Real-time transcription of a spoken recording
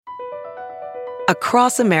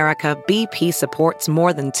Across America, BP supports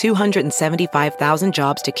more than 275,000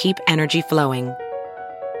 jobs to keep energy flowing.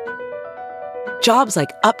 Jobs like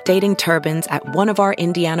updating turbines at one of our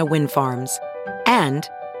Indiana wind farms and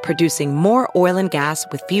producing more oil and gas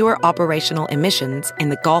with fewer operational emissions in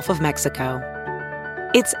the Gulf of Mexico.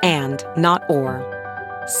 It's and, not or.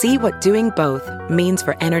 See what doing both means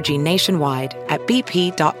for energy nationwide at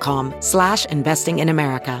bp.com/investing in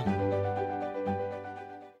America.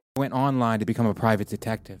 I went online to become a private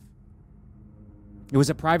detective. It was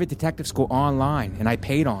a private detective school online, and I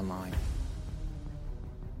paid online.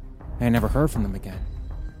 And I never heard from them again.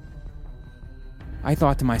 I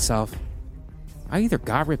thought to myself, I either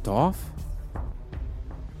got ripped off,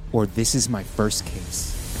 or this is my first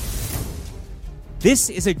case. This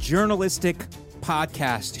is a journalistic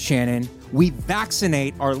podcast, Shannon. We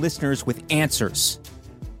vaccinate our listeners with answers.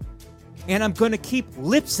 And I'm going to keep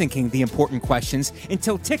lip-syncing the important questions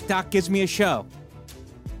until TikTok gives me a show.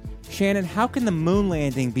 Shannon, how can the moon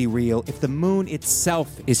landing be real if the moon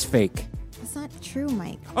itself is fake? It's not true,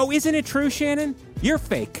 Mike. Oh, isn't it true, Shannon? You're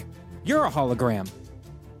fake. You're a hologram.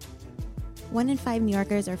 1 in 5 New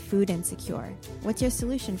Yorkers are food insecure. What's your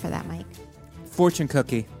solution for that, Mike? Fortune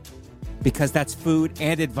cookie. Because that's food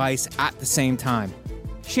and advice at the same time.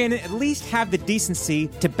 Shannon, at least have the decency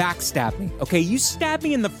to backstab me, okay? You stab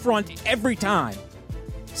me in the front every time.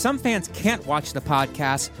 Some fans can't watch the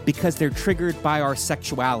podcast because they're triggered by our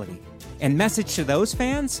sexuality. And message to those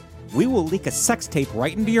fans, we will leak a sex tape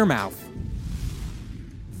right into your mouth.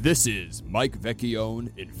 This is Mike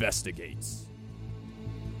Vecchione Investigates.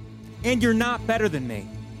 And you're not better than me.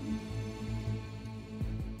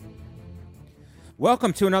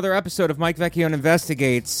 Welcome to another episode of Mike Vecchione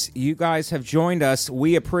Investigates. You guys have joined us.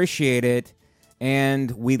 We appreciate it,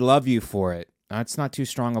 and we love you for it. That's not too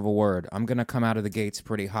strong of a word. I'm going to come out of the gates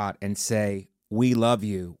pretty hot and say we love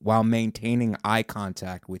you while maintaining eye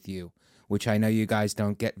contact with you, which I know you guys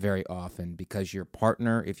don't get very often because your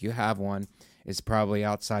partner, if you have one, is probably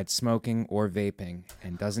outside smoking or vaping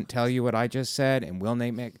and doesn't tell you what I just said and will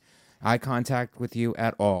not make eye contact with you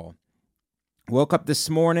at all. Woke up this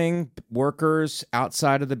morning, workers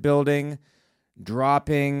outside of the building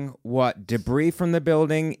dropping debris from the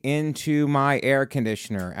building into my air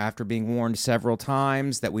conditioner after being warned several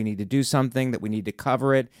times that we need to do something, that we need to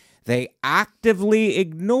cover it. They actively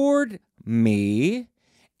ignored me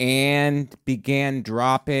and began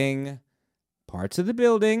dropping parts of the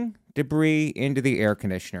building, debris into the air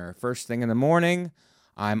conditioner. First thing in the morning,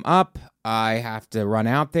 I'm up. I have to run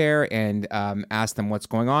out there and ask them what's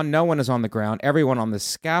going on. No one is on the ground. Everyone on the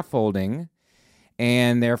scaffolding.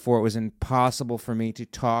 And therefore, it was impossible for me to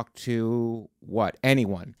talk to,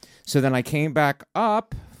 anyone. So then I came back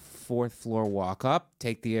up, 4th floor walk up,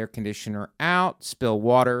 take the air conditioner out, spill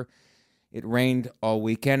water. It rained all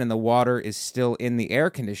weekend, and the water is still in the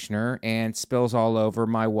air conditioner and spills all over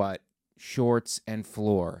my shorts and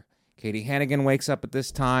floor. Katie Hannigan wakes up at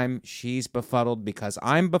this time. She's befuddled because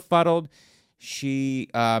I'm befuddled. She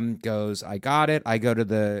goes, I got it. I go to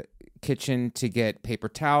the kitchen to get paper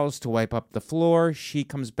towels to wipe up the floor. She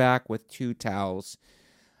comes back with 2 towels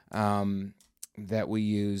that we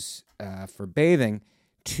use for bathing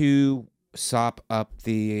to sop up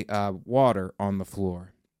the water on the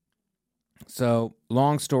floor. So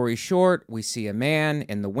long story short, we see a man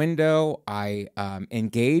in the window. I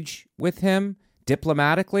engage with him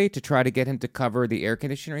diplomatically to try to get him to cover the air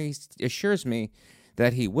conditioner. He assures me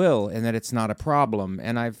that he will and that it's not a problem.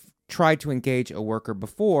 And I've tried to engage a worker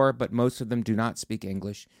before, but most of them do not speak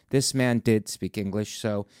English. This man did speak English,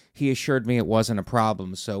 so he assured me it wasn't a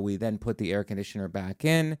problem. So we then put the air conditioner back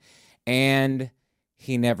in, and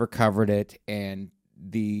he never covered it, and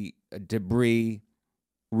the debris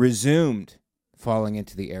resumed falling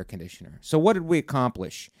into the air conditioner. So what did we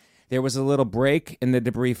accomplish? There was a little break in the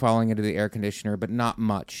debris falling into the air conditioner, but not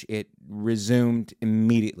much. It resumed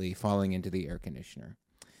immediately falling into the air conditioner.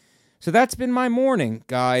 So that's been my morning,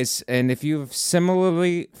 guys. And if you have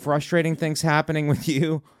similarly frustrating things happening with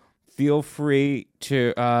you, feel free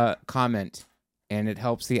to comment. And it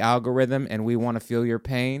helps the algorithm, and we want to feel your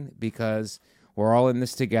pain because we're all in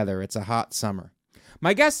this together. It's a hot summer.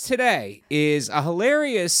 My guest today is a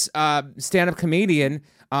hilarious stand-up comedian,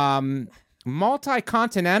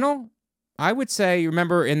 multi-continental, I would say. You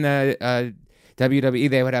remember in the WWE,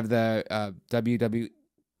 they would have the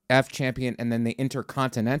WWF champion and then the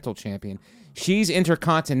Intercontinental champion. She's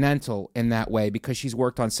intercontinental in that way because she's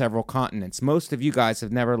worked on several continents. Most of you guys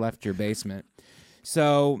have never left your basement.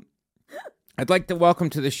 So I'd like to welcome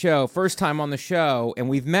to the show, first time on the show, and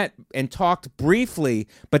we've met and talked briefly,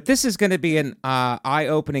 but this is going to be an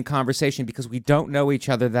eye-opening conversation because we don't know each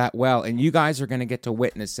other that well, and you guys are going to get to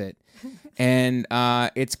witness it. And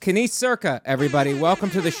it's Kaneez Surka, everybody. Welcome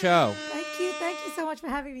to the show. Thank you so much for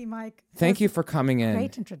having me, Mike. Thank you for coming in.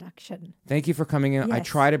 Great introduction. Thank you for coming in. Yes. I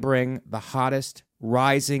try to bring the hottest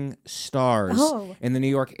rising stars in the New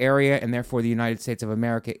York area and therefore the United States of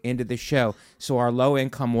America into the show so our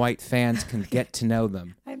low-income white fans can get to know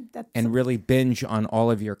them and really binge on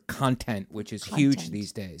all of your content, which is huge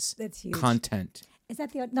these days. That's huge. Content. Is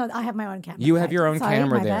that no, I have my own camera. You have your own Sorry,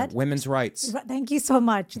 camera my there. bad. Women's rights. Thank you so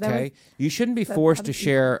much. Okay. You shouldn't be forced to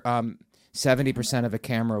share 70% of a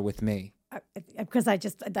camera with me. Because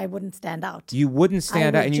I wouldn't stand out. You wouldn't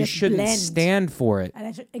stand out, and you just shouldn't blend. stand for it.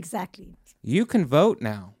 And exactly. You can vote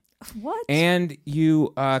now. What? And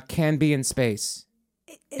you can be in space.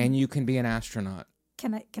 And you can be an astronaut.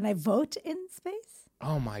 Can I vote in space?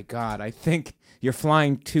 Oh, my God. I think you're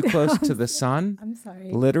flying too close to the sun. I'm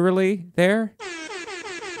sorry. Literally there.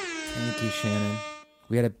 Thank you, Shannon.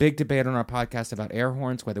 We had a big debate on our podcast about air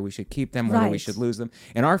horns, whether we should keep them, whether we should lose them.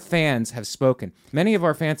 And our fans have spoken. Many of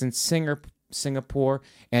our fans in Singapore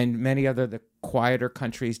and many other the quieter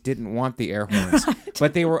countries didn't want the air horns.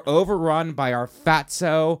 But they were overrun by our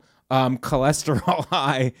fatso, cholesterol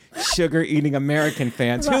high, sugar-eating American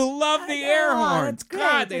fans who love the air horns.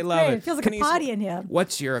 God, they love it. It feels like a party in here.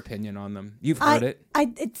 What's your opinion on them? You've heard it.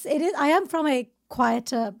 It is. I am from a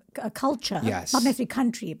quieter culture. Yes. Not necessarily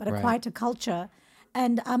country, but a quieter culture.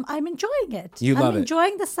 And I'm enjoying it. You love it. I'm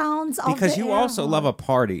enjoying the sounds of because the you air also horn. love a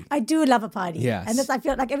party. I do love a party. Yes. And I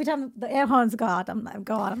feel like every time the air horns go out, I'm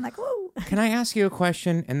like, woo. Can I ask you a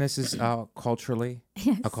question? And this is culturally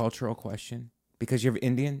Yes. a cultural question because you're of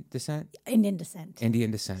Indian descent. Indian descent. Indian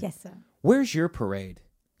descent. Yes, sir. Where's your parade?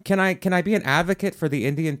 Can I be an advocate for the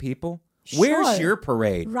Indian people? Where's Sure. your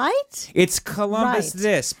parade? Right? It's Columbus Right.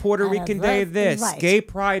 this, Puerto Rican Day this, right. Gay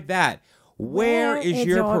Pride that. Where is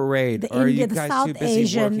your parade? the Or are you India, the guys South too busy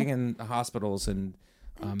Asian- working in hospitals and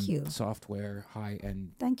Thank you. software, high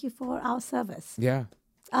end? Thank you for our service. Yeah.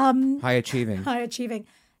 High achieving. High achieving.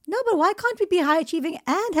 No, but why can't we be high achieving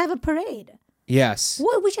and have a parade? Yes.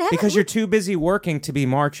 Well, we should have Because you're too busy working to be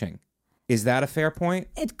marching. Is that a fair point?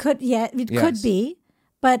 It could, it Yes. could be,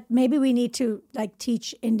 but maybe we need to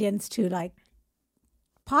teach Indians to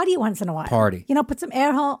party once in a while. Party. Put some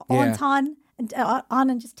air horns on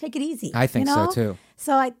and just take it easy. I think so too.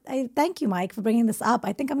 So I thank you, Mike, for bringing this up.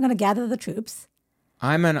 I think I'm going to gather the troops,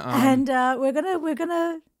 I'm an and we're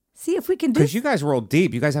gonna see if we can do. because you guys roll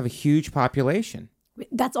deep. You guys have a huge population.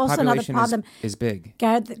 That's also another Population problem. is big.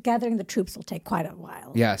 Gathering the troops will take quite a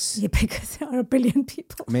while. Yes. Yeah, because there are a billion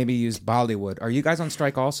people. Maybe use Bollywood. Are you guys on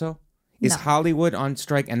strike also? Is No. Hollywood on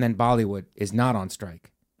strike and then Bollywood is not on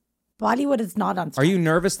strike? Bollywood is not on Are strike. you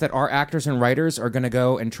nervous that our actors and writers are going to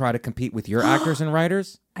go and try to compete with your actors and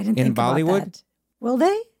writers I didn't in think about Bollywood? that. Will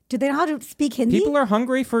they? Do they know how to speak Hindi? People are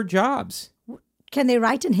hungry for jobs. Can they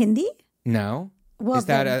write in Hindi? No. Well, is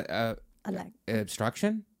that then- a Like,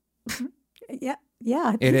 obstruction? yeah,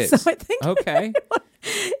 I think It is. So I think Okay.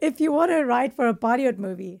 if you want to write for a Bollywood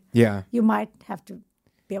movie, Yeah. you might have to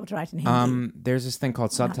be able to write in Hindi. There's this thing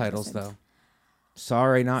called subtitles 100%. though.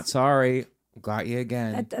 Sorry, not sorry. Got you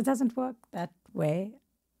again. That doesn't work that way.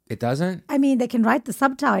 It doesn't? I mean, they can write the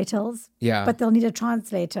subtitles, Yeah. but they'll need a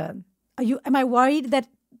translator. Am I worried that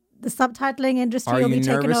the subtitling industry Are will you be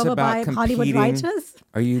taken nervous over by about Hollywood competing? writers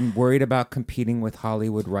Are you worried about competing with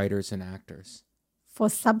Hollywood writers and actors? for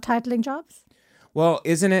subtitling jobs? Well,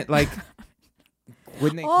 isn't it like,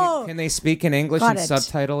 wouldn't they, Oh, can they speak in English got and it.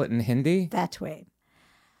 subtitle it in Hindi? That way.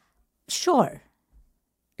 Sure.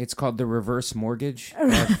 It's called the reverse mortgage.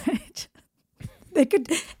 Right. They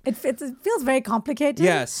could. It feels very complicated.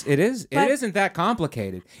 Yes, it is. But- It isn't that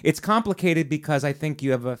complicated. It's complicated because I think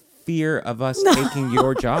you have a fear of us taking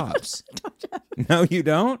your jobs. No, you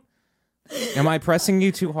don't? Am I pressing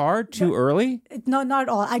you too hard, too early? No, not at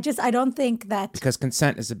all. I don't think that. Because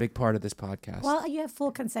consent is a big part of this podcast. Well, you have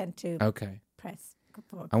full consent to Okay. press.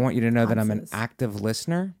 I want you to know that I'm an Answers. active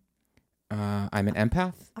listener. I'm an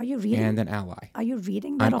empath Are you reading? and an ally. Are you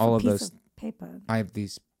reading that I'm off all a of piece those- of paper? I have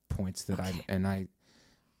these points that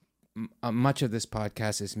much of this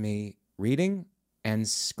podcast is me reading and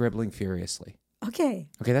scribbling furiously. Okay.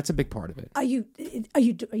 Okay, that's a big part of it. Are you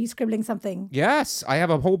scribbling something? Yes, I have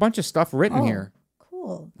a whole bunch of stuff written Oh, here.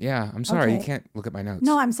 Cool. Yeah, I'm sorry, you Okay. can't look at my notes.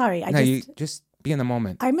 No, I'm sorry. you just Be in the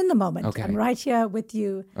moment. I'm in the moment. Okay. I'm right here with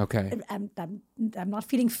you. Okay. I'm not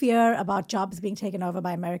feeling fear about jobs being taken over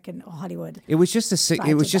by American or Hollywood. It was just a thing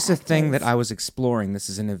that actors. I was exploring. This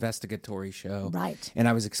is an investigatory show. Right. And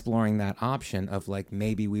I was exploring that option of like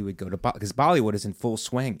maybe we would go to because Bollywood is in full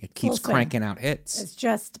swing. It keeps Full swing. cranking out hits. It's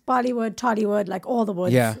just Bollywood, Tollywood, like all the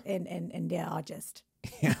woods Yeah. in India are just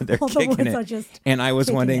Yeah, they're all the kicking woods it. are just And I was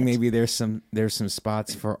kicking wondering it. maybe there's some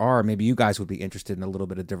spots for maybe you guys would be interested in a little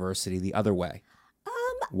bit of diversity the other way.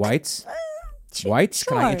 Whites? Whites?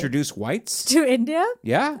 Can I sure. introduce whites? to India.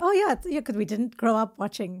 Yeah. Oh yeah, because we didn't grow up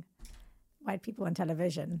watching white people on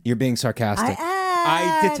television. You're being sarcastic.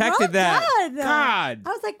 I I detected that. God. I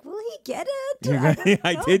was like, will he get it?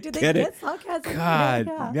 I know. did Do they get it. sarcasm? God.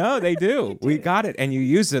 Yeah. No, they do. We got it. And you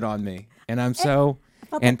used it on me. And I'm so,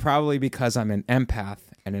 and probably because I'm an empath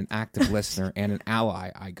and an active listener and an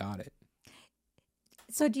ally, I got it.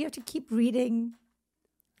 So do you have to keep reading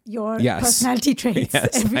your Yes. personality traits?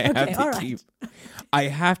 Yes, I have okay, to all right. keep. I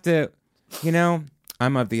have to,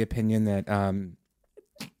 I'm of the opinion that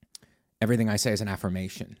everything I say is an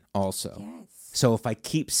affirmation also. Yes. So if I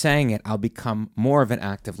keep saying it, I'll become more of an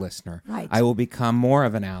active listener. Right. I will become more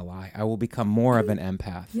of an ally. I will become more of an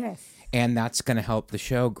empath. Yes. And that's going to help the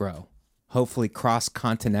show grow, hopefully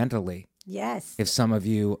cross-continentally, Yes. if some of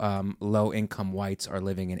you low-income whites are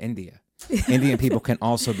living in India. Indian people can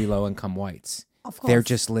also be low-income whites. Of course. They're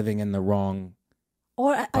just living in the wrong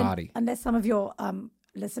or body. Unless some of your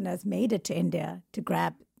listeners made it to India to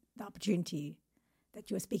grab the opportunity that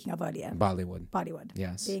you were speaking of earlier. Bollywood.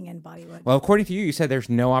 Yes. Being in Bollywood. Well, according to you, you said there's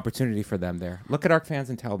no opportunity for them there. Look at ARC fans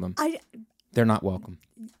and tell them they're not welcome.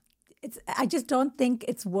 I just don't think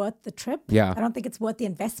it's worth the trip. Yeah. I don't think it's worth the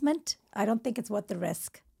investment. I don't think it's worth the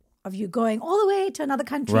risk of you going all the way to another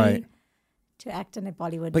country Right. to act in a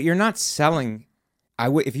Bollywood. But you're not selling.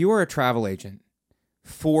 If you were a travel agent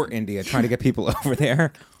for India trying to get people over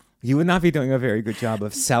there, you would not be doing a very good job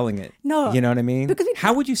of selling it. No. You know what I mean? Because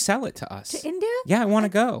how would you sell it to us? to India? Yeah, I want to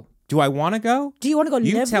go. Do I want to go? Do you want to go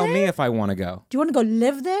You live tell there? me if I want to go. Do you want to go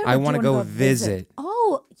live there? I want wanna to go visit.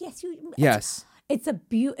 Oh, yes. Yes. It's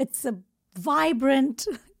a vibrant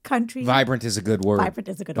country. Vibrant is a good word. Vibrant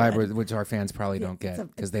is a good Vibrant, word. which our fans probably don't get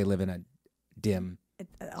because they live in a dim.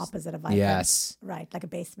 Opposite of vibrant. Yes. Right, like a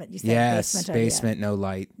basement. You said Yes, basement earlier. basement, no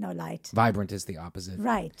light. No light. Vibrant is the opposite.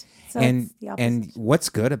 Right. So and it's the opposite. and what's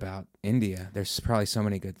good about India? There's probably so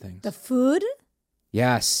many good things. The food,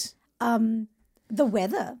 Yes. the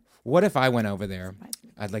weather. What if I went over there?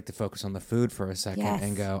 I'd like to focus on the food for a second Yes.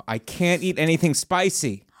 and go, I can't eat anything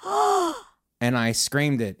spicy. And I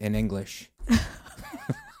screamed it in English.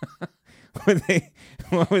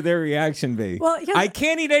 What would their reaction be? Well, I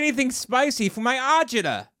can't eat anything spicy for my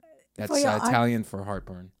agita. That's For your Italian for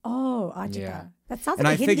heartburn. Oh, Ajika. Yeah. That sounds And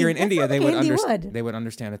like I a figure in Hindi, India that sounds like a Hindi they would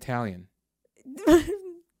understand Italian. word.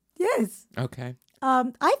 Yes. Okay.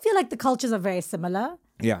 I feel like the cultures are very similar.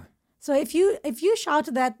 Yeah. So if you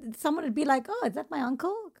shouted that, someone would be like, "Oh, is that my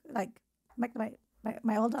uncle? Like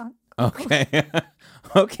my old uncle? Okay.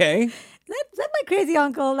 Okay. Is that my crazy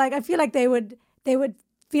uncle?" Like I feel like they would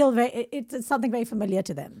feel it's something very familiar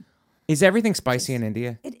to them. Is everything spicy in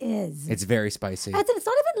India? It is. It's very spicy. It's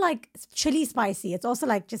not even like chili spicy. It's also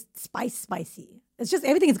like just spicy. It's just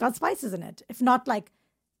everything's got spices in it. If not like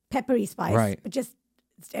peppery spice, Right. but just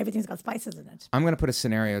everything's got spices in it. I'm going to put a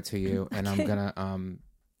scenario to you, and I'm going to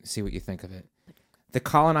see what you think of it. The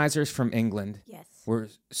colonizers from England Yes. were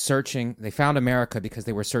searching. They found America because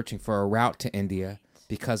they were searching for a route to India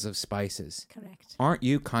because of spices. Correct. Aren't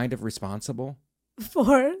you kind of responsible?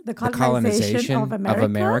 For the colonization of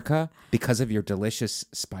America? Because of your delicious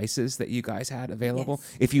spices that you guys had available.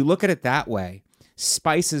 Yes. If you look at it that way,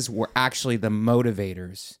 spices were actually the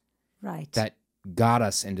motivators Right. that got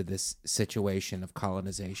us into this situation of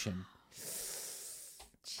colonization.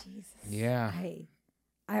 Jesus. Yeah.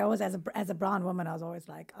 I always, as a brown woman, I was always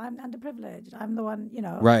like, I'm underprivileged. I'm the one,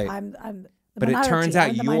 Right. I'm the But it minority. turns out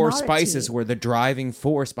I'm the your minority. spices were the driving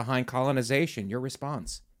force behind colonization. Your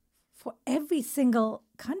response. For every single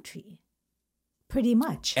country, pretty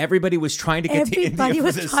much. Everybody was trying to get to India Everybody for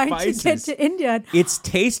was the trying spices. to get to India. It's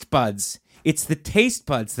taste buds. It's the taste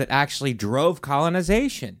buds that actually drove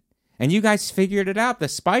colonization. And you guys figured it out, the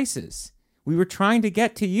spices. We were trying to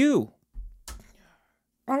get to you.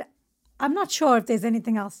 I'm not sure if there's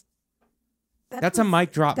anything else. That's a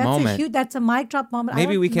mic drop moment. That's a mic drop moment.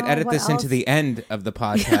 Maybe we can can edit this into the end of the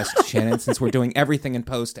podcast, Shannon, since we're doing everything in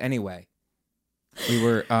post anyway.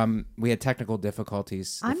 We had technical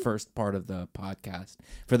difficulties the first part of the podcast.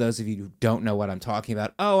 For those of you who don't know what I'm talking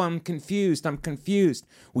about, I'm confused.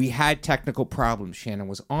 We had technical problems. Shannon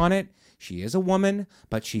was on it. She is a woman,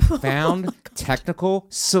 but she found technical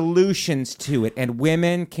solutions to it. And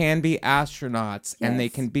women can be astronauts, and they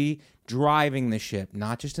can be driving the ship,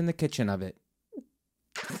 not just in the kitchen of it.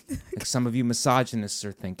 Like some of you misogynists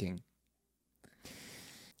are thinking.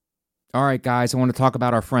 All right, guys, I want to talk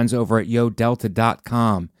about our friends over at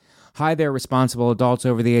YoDelta.com. Hi there, responsible adults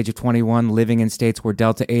over the age of 21 living in states where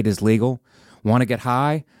Delta 8 is legal. Want to get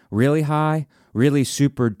high? Really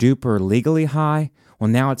super duper legally high? Well,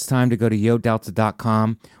 now it's time to go to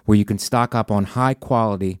YoDelta.com where you can stock up on high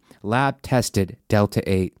quality, lab tested Delta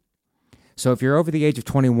 8. So if you're over the age of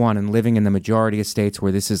 21 and living in the majority of states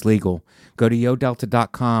where this is legal, go to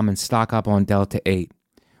YoDelta.com and stock up on Delta 8.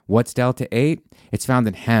 What's Delta 8? It's found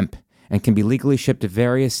in hemp and can be legally shipped to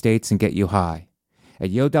various states and get you high. At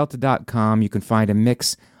YoDelta.com, you can find a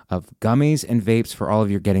mix of gummies and vapes for all of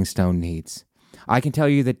your getting stoned needs. I can tell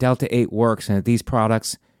you that Delta 8 works and that these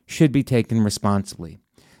products should be taken responsibly.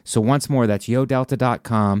 So once more, that's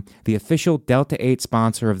YoDelta.com, the official Delta 8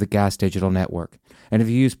 sponsor of the Gas Digital Network. And if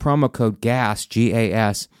you use promo code GAS,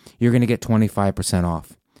 G-A-S, you're going to get 25%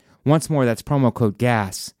 off. Once more, that's promo code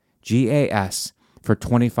GAS, G-A-S, for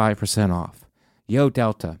 25% off.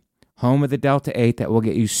 YoDelta, home of the Delta 8 that will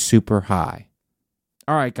get you super high.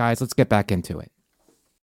 All right, guys, let's get back into it.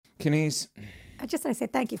 Kaneez. I just want to say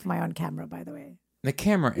thank you for my own camera, by the way. The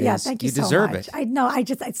camera is. Yeah, thank you so deserve much. it. I know.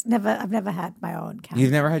 I've never had my own camera.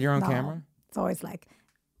 You've never had your own No. camera? It's always like,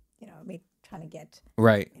 me trying to get.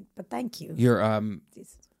 Right. But thank you. You're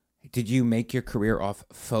did you make your career off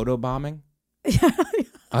photobombing?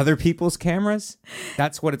 Other people's cameras?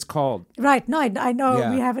 That's what it's called. Right. No, I know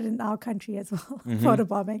Yeah. we have it in our country as well.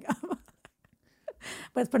 Photobombing.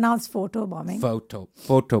 But it's pronounced photobombing.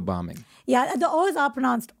 Photobombing. Yeah, the O's are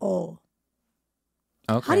pronounced O.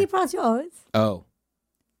 Okay. How do you pronounce your O's? Oh.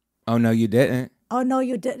 Oh, no, you didn't. Oh, no,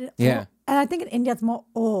 you didn't. Yeah. Oh. And I think in India it's more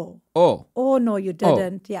O. Oh. Oh, no, you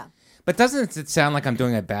didn't. Yeah. But doesn't it sound like I'm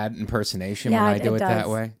doing a bad impersonation when I do it that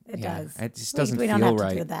way? It does. It just doesn't we feel don't have right.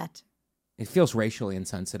 to do that. It feels racially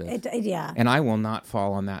insensitive. Yeah. And I will not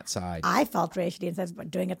fall on that side. I felt racially insensitive by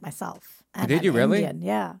doing it myself. And Did you I'm really? Indian.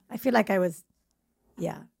 Yeah. I feel like I was,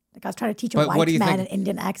 like I was trying to teach a But what white do you man think- an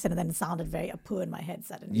Indian accent, and then it sounded very Apu in my head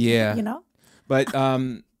suddenly. Yeah. You know? But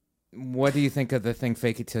what do you think of the thing,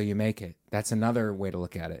 fake it till you make it? That's another way to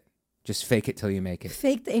look at it. Just fake it till you make it.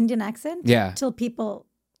 Fake the Indian accent? Yeah. Till people,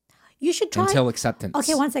 you should try. Until acceptance.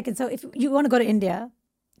 Okay, 1 second. So if you want to go to India,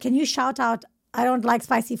 can you shout out, I don't like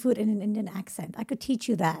spicy food in an Indian accent? I could teach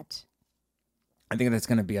you that. I think that's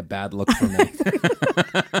going to be a bad look for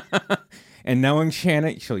me. And knowing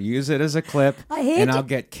Shannon, she'll use it as a clip, and I'll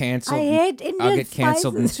get canceled. I hate Indian I'll get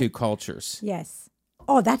canceled in spices. 2 cultures. Yes.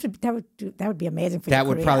 Oh, that would be amazing for That your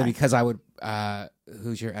would career. probably because I would.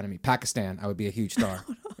 Who's your enemy? Pakistan. I would be a huge star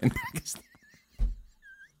in Pakistan.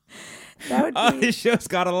 That would Oh, be, this show's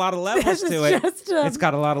got a lot of levels to it. It's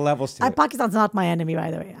got a lot of levels to it. Pakistan's not my enemy, by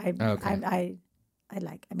the way. Okay. I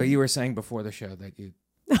like. But you were saying before the show that you.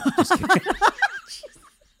 Just kidding.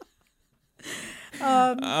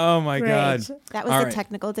 Oh my great. God! That was All a right.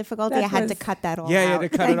 technical difficulty. That I had was- to cut that all Yeah, you out.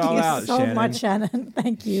 had to cut it all out. Thank you so Shannon. much, Shannon.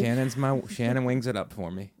 Thank you. Shannon wings it up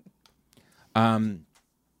for me.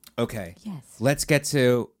 Okay. Yes. Let's get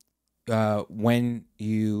to when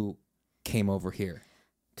you came over here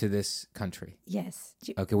to this country. Yes.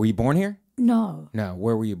 Okay, were you born here? No. No.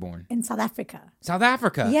 Where were you born? In South Africa. South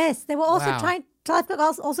Africa. Yes, they were also Wow. trying. South Africa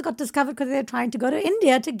also got discovered because they were trying to go to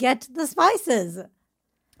India to get the spices.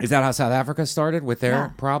 Is that how South Africa started with their Yeah.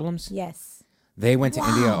 problems? Yes. They went to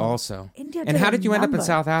India Wow. also. India And did how a did you end up in number.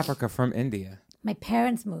 South Africa from India? My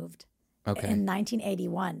parents moved Okay. in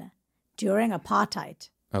 1981 during apartheid.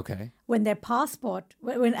 Okay. When their passport,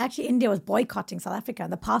 when actually India was boycotting South Africa,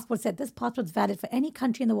 and the passport said this passport's valid for any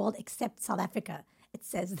country in the world except South Africa. It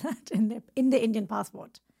says that in the Indian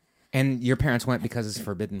passport. And your parents went because it's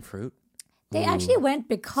forbidden fruit? They actually went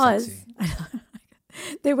because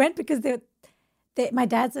they went because my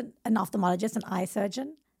dad's an ophthalmologist, an eye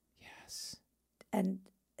surgeon, Yes. and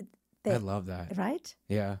I love that. right.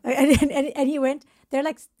 Yeah. And he went. They're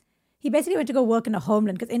like, he basically went to go work in a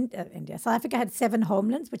homeland because in India, South Africa had 7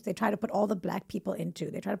 homelands, which they tried to put all the black people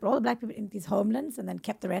into. They tried to put all the black people in these homelands and then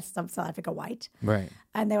kept the rest of South Africa white. Right.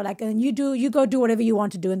 And they were like, and you go do whatever you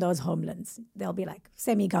want to do in those homelands. They'll be like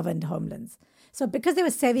semi-governed homelands. So because they were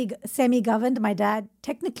semi-governed, my dad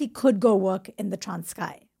technically could go work in the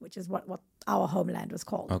Transkei, which is what our homeland was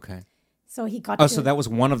called. Okay. So he got Oh, so that was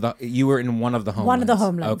you were in one of the homelands. one of the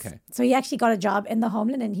homelands. Okay. So he actually got a job in the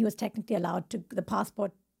homeland, and he was technically allowed to the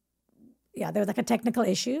passport. Yeah, there was like a technical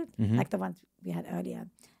issue, like the ones we had earlier.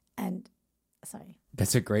 And sorry,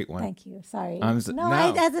 That's a great one. Thank you. Sorry. No.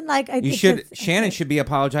 It hasn't like. You should. Shannon should be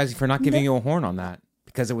apologizing for not giving you a horn on that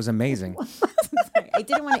because it was amazing. Sorry, I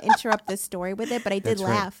didn't want to interrupt this story with it, but I did That's right.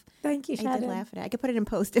 laugh. Thank you, Shannon. I did laugh at it. I could put it in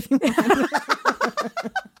post if you want.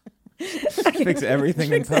 Fix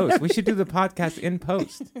everything in post. We should do the podcast in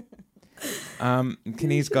post.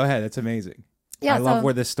 Kaneez, go ahead. That's amazing. Yeah, I love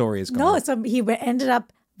where this story is going. No, so he ended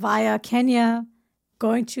up via Kenya,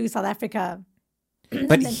 going to South Africa.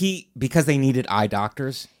 But because they needed eye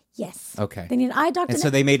doctors. Yes. Okay. They need an eye doctor. And so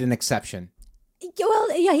they made an exception.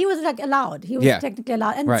 Well, yeah, he was like allowed. He was technically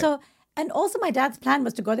allowed. And right. and also my dad's plan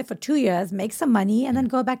was to go there for 2 years, make some money, and then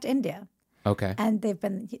go back to India. Okay. And they've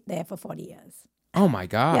been there for 40 years. Oh my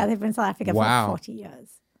God. Yeah, they've been in South Africa for 40 years.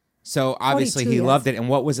 So obviously he loved it. And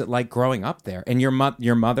what was it like growing up there? And your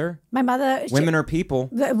mother? My mother. Women are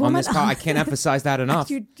people. On this call, I can't emphasize that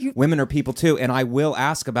enough. Women are people too. And I will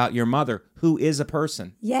ask about your mother, who is a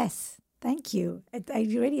person. Yes. Thank you. I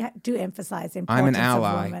really do emphasize the importance I'm an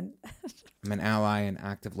ally. of women. I'm an ally, an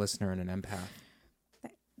active listener, and an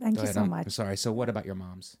empath. Thank you so much. I'm sorry. So what about your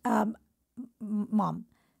mom's? Mom.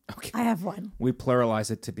 Okay. I have one. We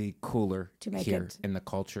pluralize it to be cooler to make here it in the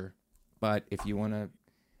culture. But if you want to,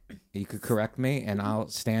 you could correct me and I'll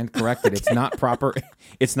stand corrected. It's not proper.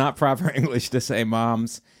 It's not proper English to say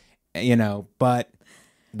moms, but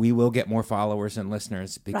we will get more followers and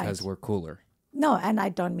listeners because we're cooler. No, and I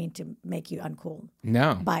don't mean to make you uncool.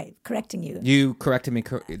 No. By correcting you. You corrected me.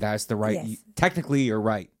 That's the right. Yes. Technically, you're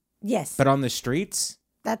right. Yes. But on the streets,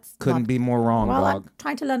 that's couldn't be more wrong, well, dog. I'm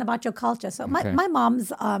trying to learn about your culture. So my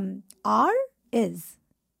mom's R is.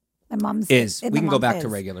 My mom's is. We can go back to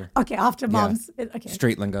regular. Okay, after mom's. Okay.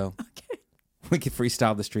 Street lingo. Okay. We could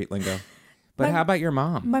freestyle the street lingo. But how about your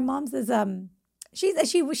mom? My mom's is she's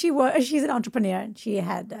an entrepreneur. She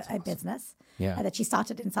had a business that she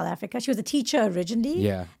started in South Africa. She was a teacher originally,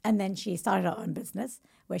 and then she started her own business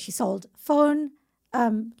where she sold phone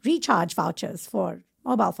recharge vouchers for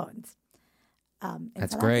mobile phones.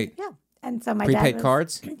 That's great. Yeah, and so my prepaid dad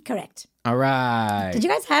cards. Correct. All right. Did you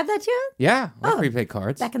guys have that here? Yeah, prepaid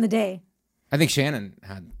cards back in the day. I think Shannon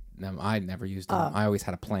had them. I never used them. I always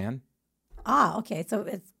had a plan. Okay. So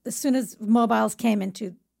as soon as mobiles came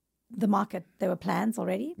into the market, there were plans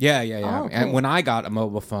already? Yeah. Oh, And cool. when I got a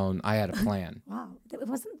mobile phone, I had a plan. Wow. It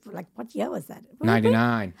wasn't like, what year was that?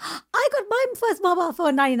 99. I got my first mobile phone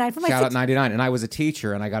in 99 for my Shout out 99. And I was a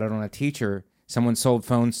teacher, and I got it on a teacher. Someone sold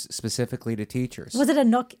phones specifically to teachers. Was it a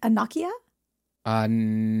Nokia?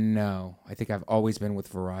 No. I think I've always been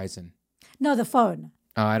with Verizon. No, the phone.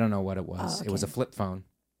 I don't know what it was. Oh, okay. It was a flip phone.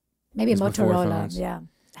 Maybe a Motorola. phones. Yeah.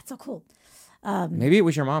 That's so cool. Maybe it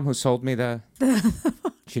was your mom who sold me the.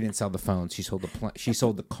 She didn't sell the phones. She sold she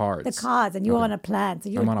sold the cards. The cards, and you were on a plan, so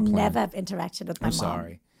you would never have interacted with my mom. I'm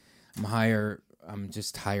sorry. I'm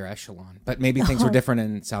just higher echelon. But maybe things were different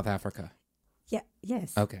in South Africa. Yeah.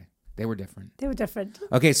 Yes. Okay. They were different.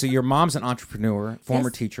 Okay, so your mom's an entrepreneur, former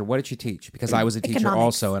Yes. teacher. What did she teach? Because I was a teacher Economics.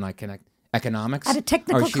 also, and I connect economics At a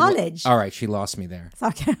technical college. All right, she lost me there.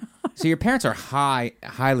 Okay. So your parents are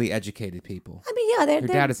highly educated people. I mean, yeah, Your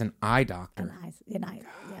dad is an eye doctor.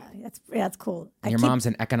 That's cool. And your mom's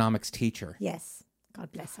an economics teacher. Yes,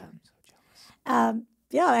 God bless her. I'm so jealous.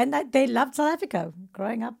 And they loved South Africa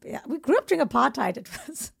growing up. Yeah, we grew up during apartheid. It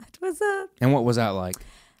was And what was that like?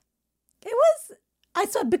 It was. I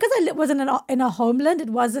saw because I wasn't in a homeland. It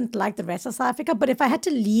wasn't like the rest of South Africa. But if I had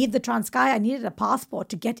to leave the Transkei, I needed a passport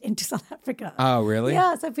to get into South Africa. Oh, really?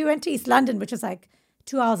 Yeah. So if we went to East London, which is like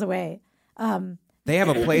 2 hours away, they have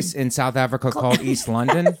a place in South Africa called East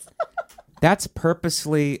London. That's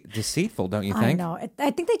purposely deceitful, don't you think? I know.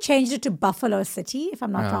 I think they changed it to Buffalo City, if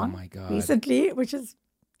I'm not wrong. Oh my God! Recently, which is,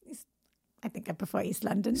 I think I prefer East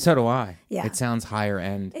London. So do I. Yeah. It sounds higher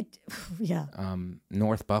end. Yeah.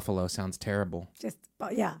 North Buffalo sounds terrible.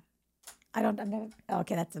 Yeah.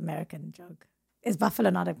 Okay, that's an American joke. Is Buffalo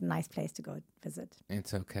not a nice place to go visit?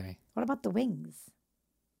 It's okay. What about the wings?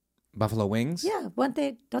 Buffalo wings? Yeah.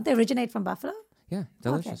 Don't they originate from Buffalo? Yeah,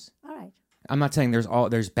 delicious. Okay. All right. I'm not saying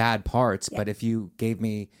there's bad parts, but if you gave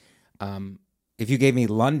me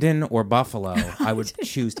London or Buffalo, I would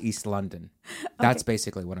choose East London. That's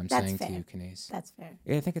basically what I'm saying fair. to you, Kaneez. That's fair.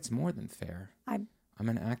 Yeah, I think it's more than fair. I'm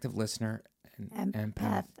an active listener, an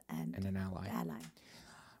empath, and an ally.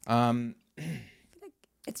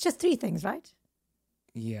 It's just 3 things, right?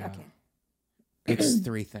 Yeah. Okay. It's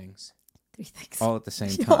 3 things. 3 things. All at the same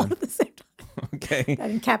Yeah, time. all at the same time. Okay. That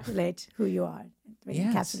encapsulate who you are.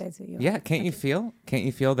 Yes. Encapsulates who you are. Yeah. Can't you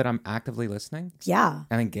feel that I'm actively listening? Yeah.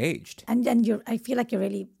 And engaged. And I feel like you're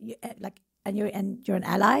really you're an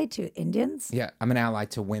ally to Indians. Yeah, I'm an ally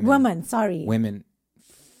to women. Women, sorry.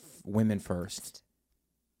 Women first.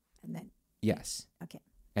 And then Yes. Okay.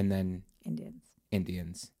 And then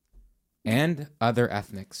Indians. And other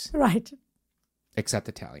ethnics, Right. except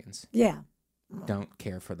Italians. Yeah. Don't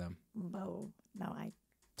care for them. No,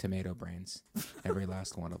 Tomato brains. Every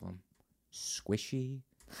last one of them. Squishy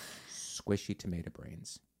tomato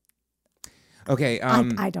brains. Okay.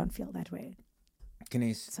 I don't feel that way.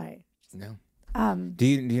 Kaneez. Sorry. No. Do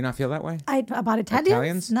you not feel that way? About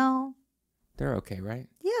Italians? No. They're okay, right?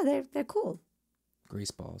 Yeah, they're cool.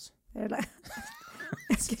 Greaseballs. They're like.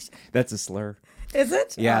 That's a slur. Is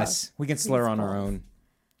it? Yes, we can slur on our own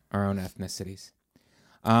ethnicities.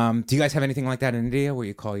 Do you guys have anything like that in India where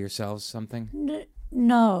you call yourselves something?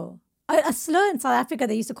 No. A slur in South Africa,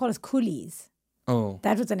 they used to call us coolies. Oh.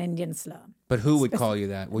 That was an Indian slur. But who would call you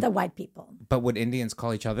that? The white people. But would Indians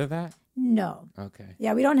call each other that? No. Okay.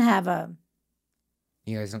 Yeah, we don't have a...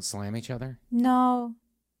 You guys don't slam each other? No.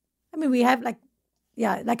 I mean, we have like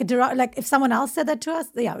if someone else said that to us,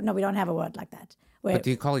 no, we don't have a word like that. But do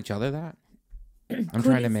you call each other that? I'm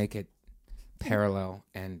trying to make it parallel,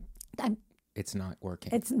 and it's not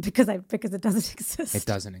working. It's because it doesn't exist. It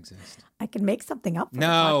doesn't exist. I can make something up.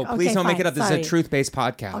 No, please don't make it up. This is a truth-based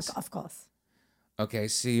podcast. Of course. Okay,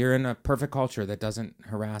 so you're in a perfect culture that doesn't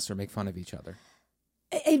harass or make fun of each other.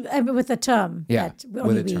 With the term that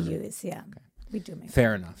we term. use, yeah. Okay. We do make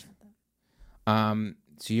Fair enough.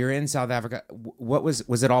 So you're in South Africa. What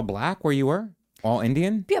was it all black where you were? All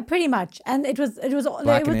Indian? Yeah, pretty much. And it was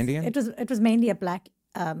black and Indian? It was mainly a black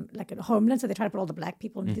like a homeland, so they try to put all the black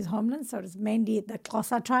people into these homelands. So it was mainly the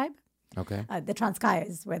Xhosa tribe. Okay. The Transkei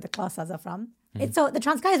is where the Xhosas are from. So the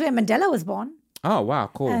Transkei is where Mandela was born. Oh, wow,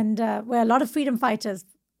 cool. And where a lot of freedom fighters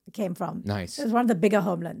came from. Nice. It was one of the bigger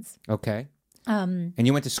homelands. Okay. And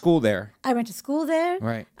you went to school there? I went to school there.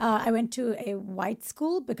 Right. I went to a white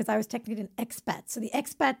school because I was technically an expat. So the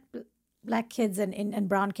expat black kids and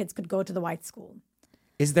brown kids could go to the white school.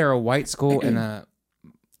 Is there a white school in a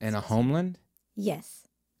homeland? Yes.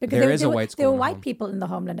 Because there is a white school. There were white people in the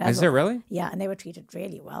homeland as well. Is there really? Yeah, and they were treated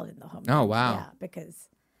really well in the homeland. Oh, wow. Yeah, because,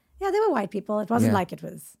 they were white people. It wasn't like it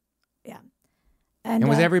was, And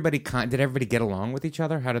was everybody did everybody get along with each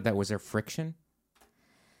other? How did that, was there friction?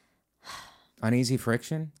 Uneasy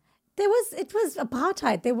friction? It was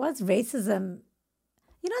apartheid. There was racism.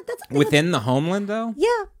 That's within the homeland, though?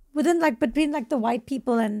 Yeah, between the white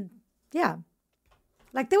people and,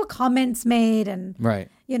 like there were comments made and, right.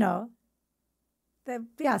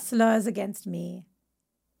 Slurs against me.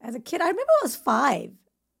 As a kid, I remember I was 5.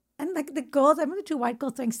 And like the girls, I remember 2 white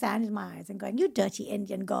girls throwing sand in my eyes and going, "You dirty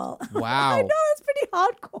Indian girl." Wow. I know, it's pretty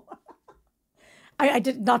hardcore. I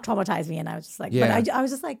did not traumatize me, and I was just like, but I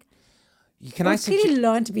was just like, really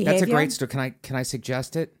learned behavior. That's a great story. Can I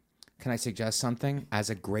suggest it? Can I suggest something as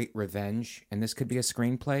a great revenge? And this could be a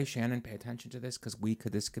screenplay. Shannon, pay attention to this because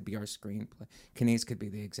this could be our screenplay. Kaneez could be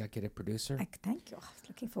the executive producer. Thank you. I was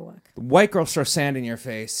looking for work. The white girls throw sand in your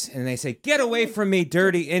face and they say, "Get away from me,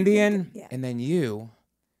 dirty Indian." Yeah. And then you,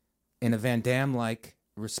 in a Van Damme-like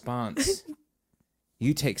response,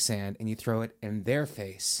 you take sand and you throw it in their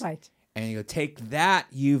face. Right. And you go, "Take that,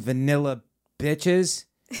 you vanilla bitches."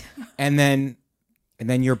 and then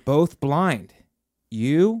you're both blind.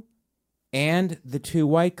 You and the 2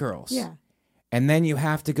 white girls. Yeah. And then you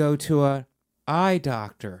have to go to a eye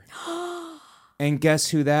doctor. And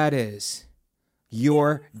guess who that is?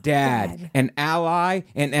 Your dad. An ally,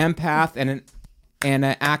 an empath, and an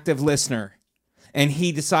active listener. And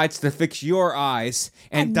he decides to fix your eyes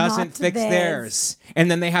and doesn't fix theirs. And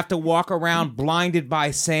then they have to walk around blinded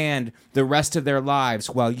by sand the rest of their lives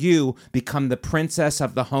while you become the princess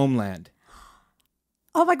of the homeland.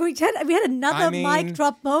 Oh my God, we had another mic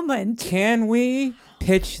drop moment. Can we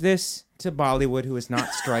pitch this to Bollywood, who is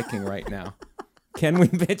not striking right now? Can we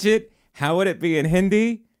pitch it? How would it be in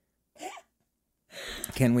Hindi?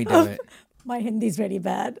 Can we do it? My Hindi's really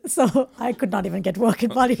bad, so I could not even get work in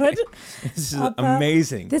Bollywood. This is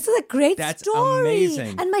amazing. This is a great story. That's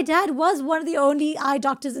amazing. And my dad was one of the only eye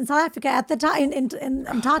doctors in South Africa at the time, in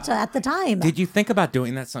Tata at the time. Did you think about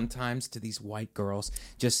doing that sometimes to these white girls?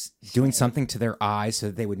 Just doing something to their eyes so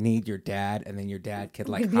that they would need your dad, and then your dad could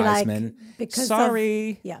like Heisman.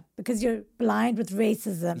 Sorry. Because you're blind with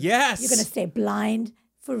racism. Yes. You're going to stay blind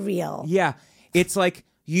for real. Yeah. It's like,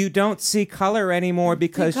 you don't see color anymore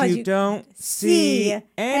because you don't see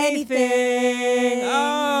anything.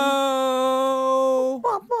 Oh.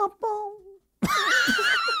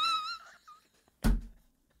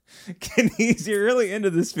 Kaneez, you're really into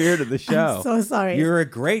the spirit of the show. I'm so sorry. You're a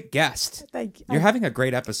great guest. Thank you. You're having a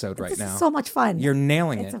great episode right This now. is so much fun. You're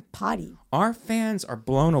nailing It's it. a party. Our fans are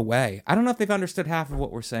blown away. I don't know if they've understood half of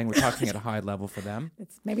what we're saying. We're talking at a high level for them.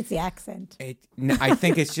 Maybe it's the accent. I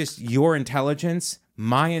think it's just your intelligence,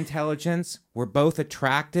 my intelligence. We're both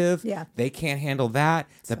attractive. Yeah. They can't handle that.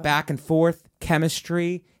 The back and forth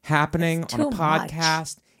chemistry happening on a too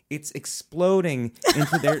podcast. It's exploding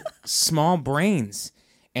into their small brains.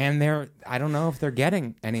 And I don't know if they're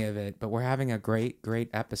getting any of it, but we're having a great, great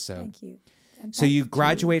episode. Thank you. And So you thank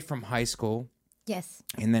graduate from high school. Yes.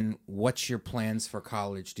 And then what's your plans for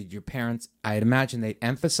college? Did your parents, I'd imagine they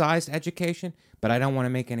emphasized education, but I don't want to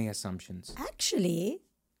make any assumptions. Actually,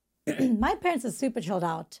 my parents are super chilled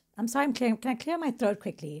out. I'm sorry, can I clear my throat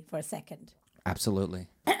quickly for a second? Absolutely.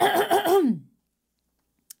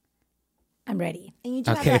 I'm ready. And you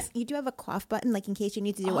do, Okay. you do have a cough button, like in case you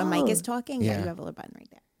need to do when Mike is talking. Yeah, Yeah. you have a little button right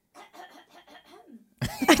there.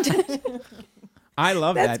 I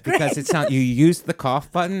love that because it sounds, you use the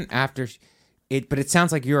cough button after it, but it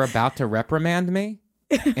sounds like you're about to reprimand me.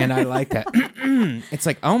 And I like that. It's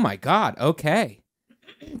like, oh my God, okay.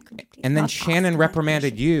 And then Not Shannon Oscar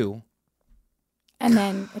reprimanded you. And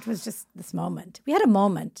then it was just this moment. We had a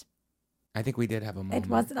moment. I think we did have a moment. It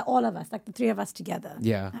was all of us, like the three of us together.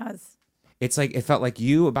 Yeah. I was It's like, it felt like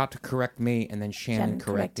you about to correct me and then Shannon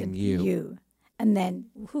correcting corrected you. And then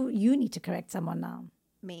you need to correct someone now.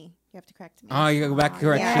 Me, you have to correct me. Oh, you go back to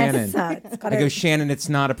correct yes. Shannon. It's I gotta- go, Shannon, it's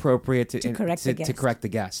not appropriate to correct the guest. to correct the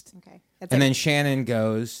guest. Okay, that's And it. then Shannon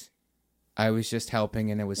goes, I was just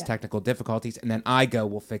helping and it was technical difficulties. And then I go,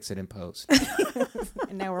 we'll fix it in post.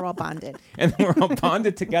 And now we're all bonded. And we're all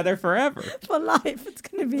bonded together forever. for life. It's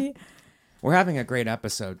going to be. We're having a great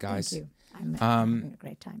episode, guys. Thank you. I'm having a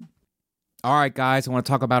great time. All right, guys, I want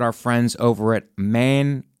to talk about our friends over at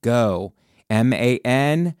Mango.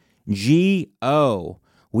 MANGO.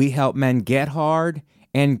 We help men get hard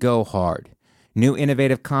and go hard. New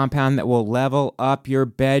innovative compound that will level up your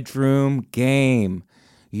bedroom game.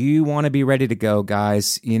 You want to be ready to go,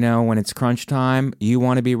 guys. You know, when it's crunch time, you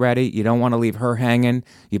want to be ready. You don't want to leave her hanging.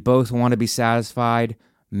 You both want to be satisfied.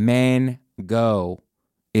 Mango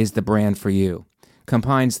is the brand for you.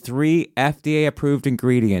 Combines 3 FDA-approved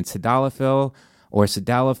ingredients, sildenafil,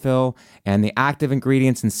 and the active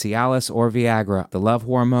ingredients in Cialis or Viagra, the love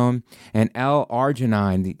hormone, and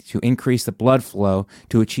L-arginine to increase the blood flow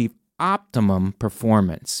to achieve optimum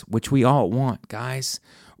performance, which we all want, guys.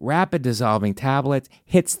 Rapid dissolving tablets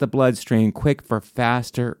hits the bloodstream quick for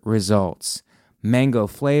faster results. Mango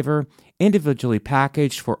flavor, individually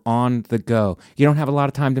packaged for on the go. You don't have a lot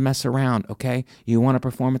of time to mess around, okay? You want to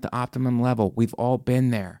perform at the optimum level. We've all been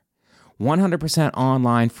there. 100%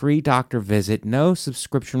 online, free doctor visit, no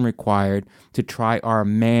subscription required to try our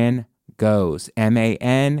Mangos,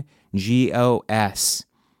 MANGOS.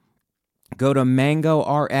 Go to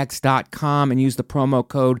mangorx.com and use the promo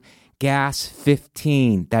code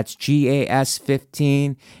GAS15. That's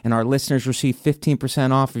GAS15. And our listeners receive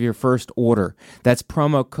 15% off of your first order. That's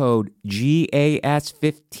promo code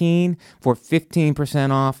GAS15 for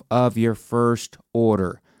 15% off of your first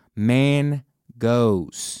order.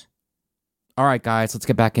 Mangos. All right, guys, let's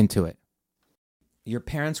get back into it. Your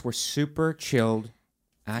parents were super chilled,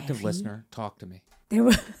 active listener. Talk to me. They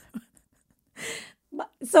were.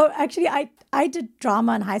 So actually, I did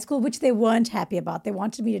drama in high school, which they weren't happy about. They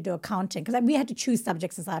wanted me to do accounting because we had to choose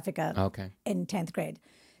subjects in South Africa in 10th grade.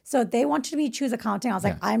 So they wanted me to choose accounting. I was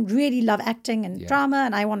like, I really love acting and drama,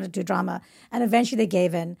 and I wanted to do drama. And eventually they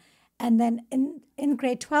gave in. And then in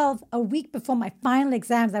grade 12, a week before my final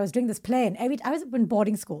exams, I was doing this play. And I was in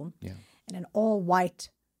boarding school in an all-white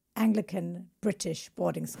Anglican British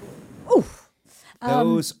boarding school. Oof.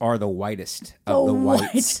 Those are the whitest of the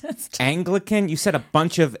whites. Anglican, you said a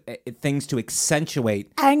bunch of things to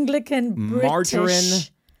accentuate. Anglican, Margarine,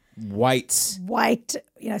 British, whites. white.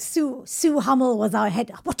 You know, Sue Hummel was our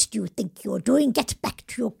head. What do you think you're doing? Get back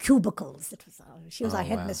to your cubicles. She was our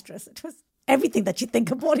headmistress. It was everything that you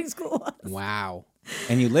think a boarding school was. Wow.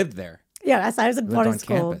 And you lived there. Yeah, so I was at boarding on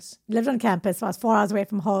school. campus. Lived on campus. So I was 4 hours away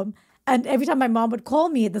from home. And every time my mom would call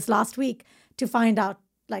me this last week to find out,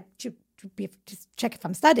 like, to check if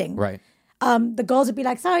I'm studying. Right. The girls would be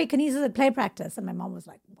like, sorry, Kaneez is at play practice. And my mom was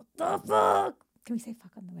like, what the fuck? Can we say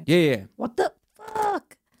fuck on the web? Yeah. What the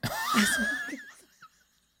fuck?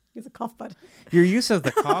 Use a cough button. Your use of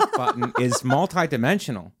the cough button is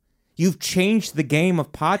multidimensional. You've changed the game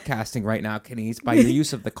of podcasting right now, Kaneez, by your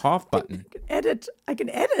use of the cough button. I can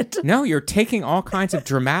edit. No, you're taking all kinds of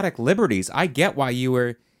dramatic liberties. I get why you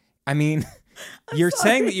were, you're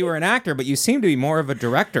saying that you were an actor, but you seem to be more of a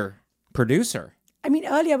director, producer. I mean,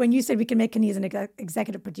 earlier when you said we can make Kaneez an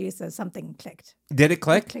executive producer, something clicked. Did it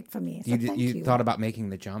click? It clicked for me. So You thought about making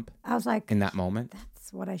the jump I was like, in that moment?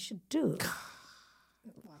 that's what I should do.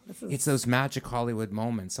 It's those magic Hollywood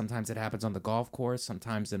moments. Sometimes it happens on the golf course,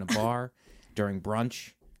 sometimes in a bar, during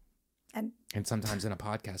brunch, and sometimes in a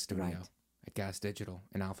podcast studio Right. at Gas Digital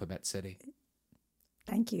in Alphabet City.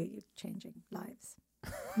 thank you. You're changing lives,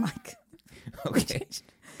 Mike. Okay.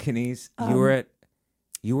 Kaneez, you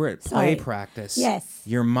were at play sorry. practice. Yes.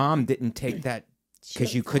 Your mom didn't take that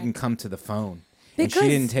because you couldn't come to the phone. And she Because-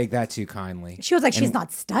 didn't take that too kindly. She was like, she's And-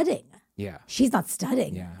 not studying. Yeah. She's not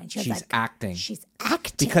studying. Yeah. And she was She's like, acting. She's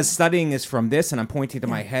acting. Because studying is from this, and I'm pointing to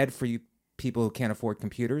my head for you people who can't afford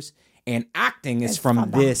computers, and acting is It's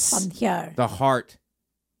from this. From here. The heart,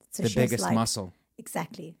 So the she was biggest like- muscle.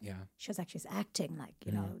 Exactly. Yeah. She was like, she's acting like,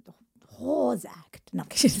 you know, the whores act. No,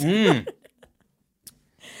 she's,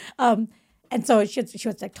 and so she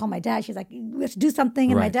was like, told my dad, she's like, we have to do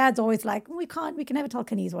something. And my Right. dad's always like, we can never tell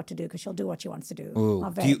Kaneez what to do because she'll do what she wants to do. Ooh.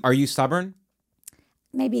 Not very- Are you stubborn?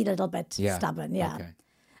 maybe a little bit Yeah. stubborn. Yeah. Okay.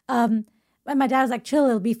 And my dad was like, chill,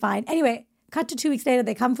 it'll be fine. Anyway, cut to 2 weeks later,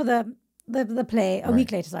 they come for the play. A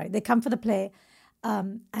week later, sorry. They come for the play.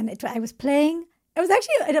 And I was playing. It was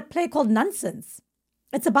actually at a play called Nonsense.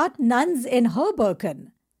 It's about nuns in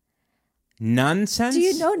Hoboken. Nonsense? Do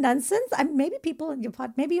you know Nonsense? Maybe people in your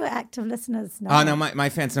part, maybe your active listeners know. Oh, no, my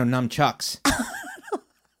fans know nunchucks.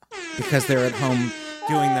 Because they're at home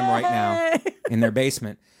doing them right now in their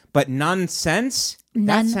basement. But nonsense?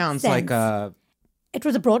 That sounds like a... It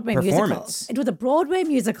was a Broadway musical. Performance. It was a Broadway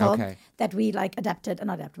musical Okay. that we adapted.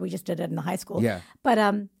 Not adapted, we just did it in the high school. Yeah. But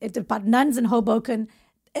it's about nuns in Hoboken.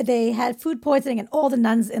 They had food poisoning and all the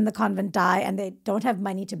nuns in the convent die and they don't have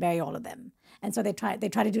money to bury all of them. And so they try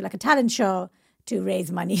to do like a talent show to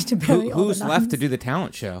raise money to bury all the nuns. Who's left to do the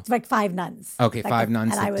talent show? It's like 5 nuns. Okay, Like 5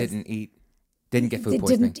 nuns and I that was- didn't get food They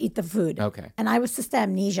poisoning. didn't eat the food. Okay. And I was sister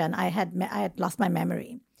amnesia and I had lost my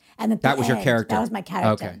memory. And at That the was your end- character? That was my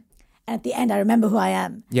character. Okay. And at the end, I remember who I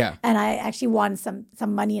am. Yeah. And I actually won some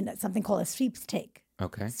money in something called a sweepstake.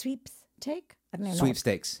 Okay. Sweepstake? I don't even know.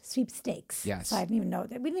 Sweepstakes. Sweepstakes. Yes. So I didn't even know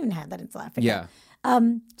that. We didn't even have that in South Africa. Yeah.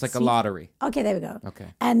 It's like a sweep- lottery. Okay, there we go. Okay.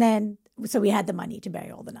 And then, so we had the money to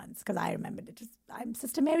bury all the nuns because I remembered it. I'm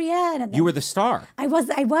Sister Marianne. And You were the star. I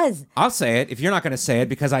was. I'll say it if you're not going to say it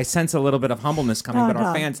because I sense a little bit of humbleness coming, Oh, but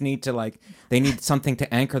our no. fans need to they need something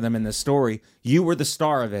to anchor them in the story. You were the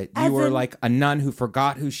star of it. You As were in- like a nun who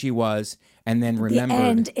forgot who she was and then The remembered.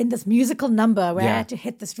 end in this musical number where I Yeah. had to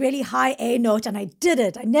hit this really high A note and I did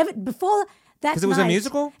it. I never, before that 'Cause it was a night-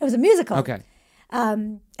 musical? It was a musical. Okay.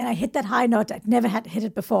 And I hit that high note. I'd never had hit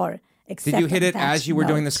it before. Except Did you hit on it that as you were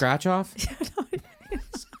doing the note. scratch off?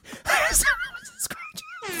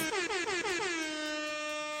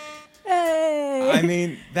 Hey. I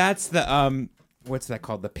mean, that's the what's that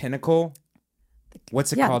called? The pinnacle?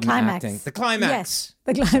 What's it Yeah, called the in climax. acting? The climax. Yes,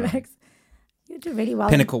 the climax. You do really well.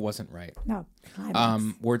 Pinnacle wasn't right. No,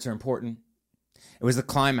 climax. Words are important. It was the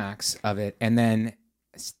climax of it, and then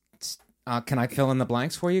can I fill in the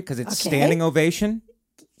blanks for you? Because it's Okay. standing ovation.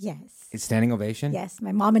 Yes. It's standing ovation. Yes.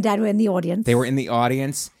 My mom and dad were in the audience. They were in the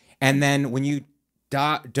audience, and then when you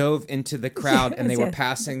dove into the crowd and they were Yes.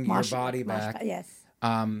 passing Marsh- your body Marsh- back, Yes.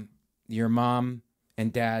 your mom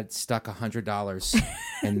and dad stuck $100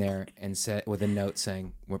 in there and said with a note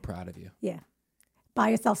saying, "We're proud of you. Yeah. Buy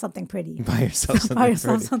yourself something pretty. Buy yourself something Buy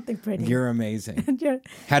yourself pretty. something pretty. You're amazing." And you're-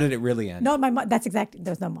 How did it really end? no, my mom. That's exactly.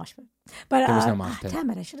 There was no mosh pit. But There was no mosh pit. Damn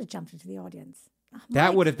it! I should have jumped into the audience. Oh, That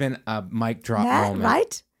Mike, would have been a mic drop that, moment.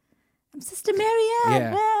 right? I'm Sister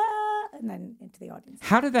Marianne. Yeah. And then into the audience.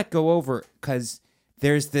 How did that go over? Because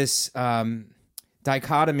there's this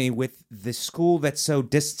dichotomy with the school that's so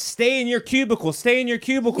stay in your cubicle,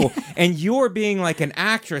 and you're being like an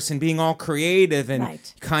actress and being all creative and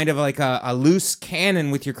Right. kind of like a loose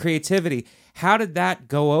cannon with your creativity. How did that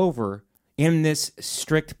go over in this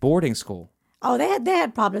strict boarding school? Oh, they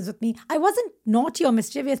had problems with me. I wasn't naughty or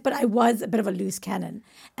mischievous, but I was a bit of a loose cannon.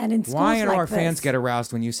 And in schools Why do like our this, fans get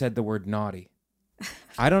aroused when you said the word naughty?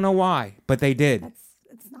 I don't know why, but they did.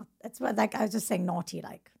 It's not. It's what, like I was just saying naughty.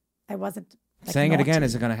 Like I wasn't. Like, Saying it again naughty.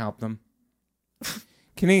 isn't going to help them.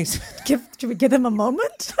 Kaneez, Should we give them a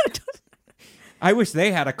moment? I wish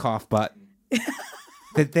they had a cough button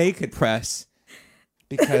that they could press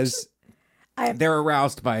because they're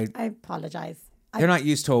aroused by. I apologize. They're not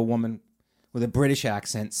used to a woman with a British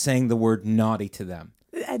accent saying the word naughty to them.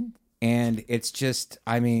 And it's just,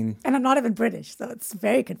 I mean. And I'm not even British, so it's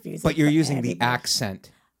very confusing. But you're for using the everybody.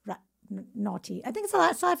 accent. Right. Naughty. I think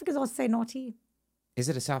South Africans also say naughty. Is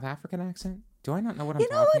it a South African accent? Do I not know what I'm You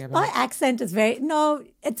know talking what? about? My accent is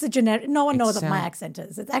it's a generic. No one knows what my sound- accent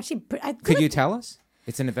is. It's actually. Could you tell us?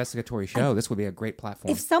 It's an investigatory show. This would be a great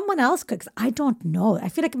platform. If someone else could, 'cause I don't know. I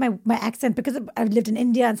feel like my accent, because I've lived in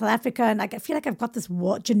India and South Africa, and like I feel like I've got this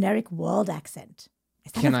generic world accent.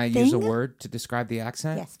 Is that Can a I thing? use a word to describe the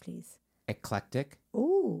accent? Yes, please. Eclectic.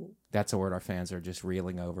 Ooh. That's a word our fans are just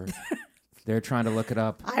reeling over. They're trying to look it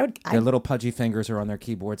up. I Their little pudgy fingers are on their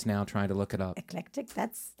keyboards now trying to look it up. Eclectic.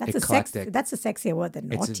 That's Eclectic. that's a sexier word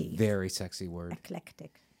than It's naughty. a very sexy word.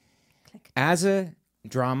 Eclectic. As a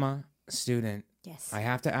drama student, Yes. I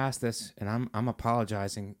have to ask this, and I'm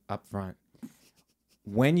apologizing up front.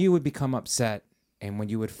 When you would become upset and when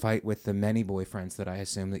you would fight with the many boyfriends that I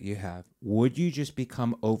assume that you have, would you just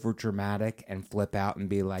become over dramatic and flip out and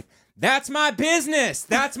be like, "That's my business.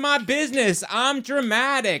 That's my business. I'm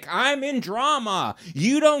dramatic. I'm in drama.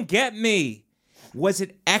 You don't get me." Was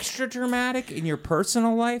it extra dramatic in your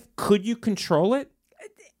personal life? Could you control it?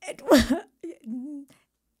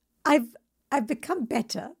 I've become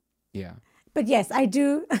better. Yeah. But yes, I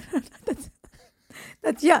do.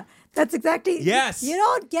 That's exactly. Yes. You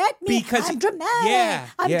don't get me. Because I'm dramatic. yeah,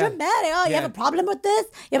 I'm yeah, dramatic. Oh, you yeah. have a problem with this?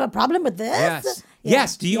 You have a problem with this? Yes. Yeah,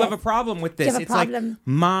 Yes. Do you yes. have a problem with this? Do you have a It's problem?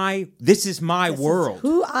 like this is my This is world.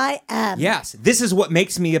 who I am. Yes. This is what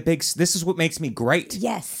makes me this is what makes me great.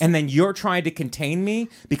 Yes. And then you're trying to contain me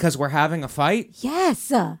because we're having a fight?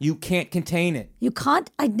 Yes. You can't contain it. You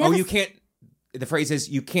can't. I never. Oh, you can't. The phrase is,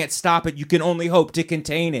 you can't stop it. You can only hope to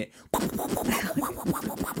contain it.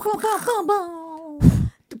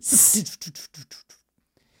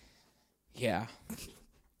 Yeah.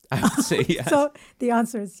 I would say yes. So the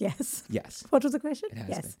answer is yes. Yes. What was the question? It has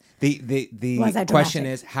Yes. been. The Was I question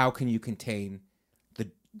dramatic? is, how can you contain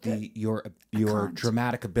your can't.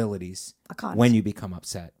 dramatic abilities I can't. when you become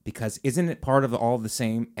upset? Because isn't it part of all the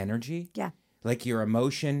same energy? Yeah. Like your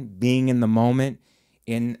emotion, being in the moment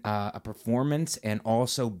in a performance, and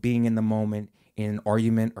also being in the moment in an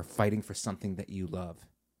argument or fighting for something that you love.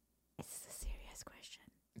 It's a serious question.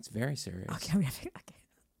 It's very serious. Okay.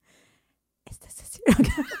 Is this a serious?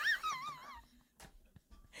 Okay.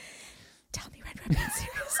 Tell me when we're being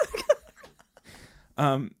serious.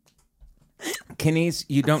 Kaneez,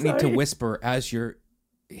 you don't need to sorry. whisper as you're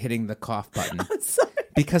hitting the cough button. I'm sorry.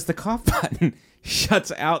 Because the cough button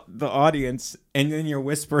shuts out the audience, and then you're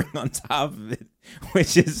whispering on top of it,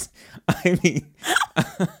 which is,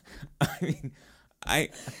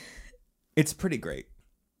 it's pretty great.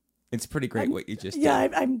 It's pretty great what you just did. Yeah,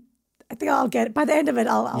 I think I'll get it. By the end of it,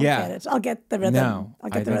 I'll Yeah. get it. I'll get the rhythm. No, I'll I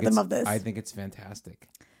get the think rhythm it's- of this. I think it's fantastic.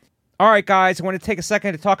 All right, guys, I want to take a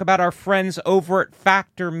second to talk about our friends over at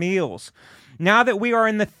Factor Meals. Now that we are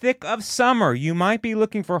in the thick of summer, you might be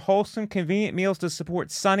looking for wholesome, convenient meals to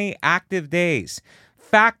support sunny, active days.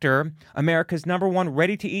 Factor, America's #1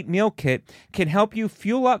 ready-to-eat meal kit, can help you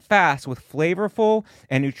fuel up fast with flavorful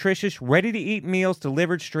and nutritious ready-to-eat meals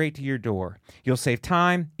delivered straight to your door. You'll save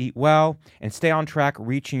time, eat well, and stay on track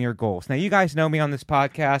reaching your goals. Now, you guys know me on this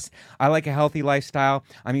podcast. I like a healthy lifestyle.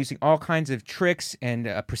 I'm using all kinds of tricks and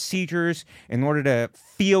procedures in order to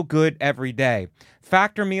feel good every day.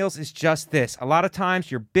 Factor Meals is just this. A lot of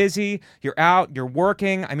times you're busy, you're out, you're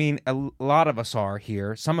working. I mean, a lot of us are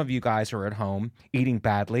here. Some of you guys are at home eating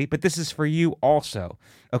badly, but this is for you also,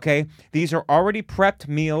 okay? These are already prepped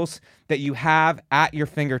meals that you have at your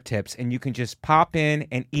fingertips, and you can just pop in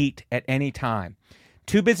and eat at any time.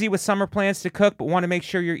 Too busy with summer plans to cook, but want to make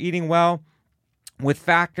sure you're eating well? With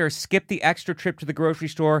Factor, skip the extra trip to the grocery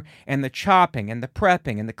store and the chopping and the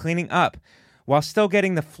prepping and the cleaning up, while still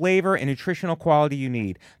getting the flavor and nutritional quality you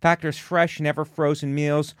need. Factor's fresh, never frozen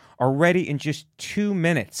meals are ready in just 2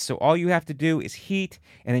 minutes. So all you have to do is heat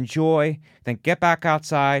and enjoy, then get back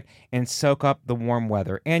outside and soak up the warm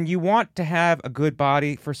weather. And you want to have a good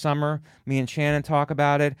body for summer. Me and Shannon talk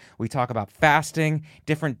about it. We talk about fasting,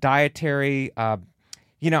 different dietary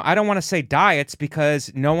I don't want to say diets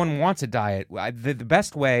because no one wants a diet. The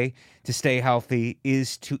best way to stay healthy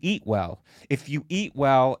is to eat well. If you eat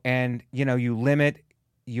well and, you limit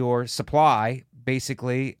your supply,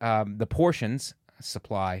 basically the portions,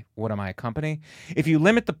 supply, what am I, a company? If you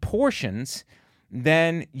limit the portions,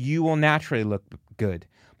 then you will naturally look good.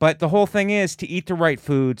 But the whole thing is to eat the right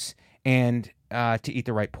foods and to eat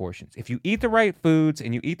the right portions. If you eat the right foods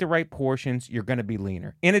and you eat the right portions, you're going to be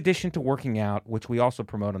leaner. In addition to working out, which we also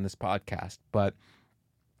promote on this podcast. But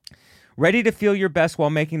ready to feel your best while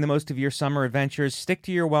making the most of your summer adventures? Stick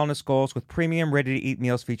to your wellness goals with premium ready-to-eat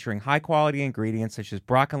meals featuring high-quality ingredients such as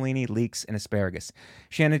broccolini, leeks, and asparagus.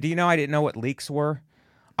 Shannon, do you know I didn't know what leeks were?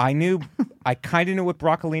 I kind of knew what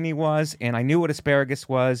broccolini was, and I knew what asparagus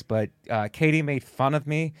was, but Katie made fun of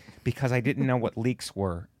me because I didn't know what leeks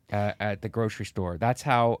were. at the grocery store. That's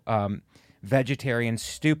how vegetarian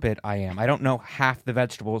stupid I am. I don't know half the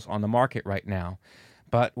vegetables on the market right now.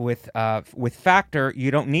 But with Factor,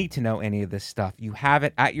 you don't need to know any of this stuff. You have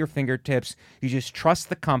it at your fingertips. You just trust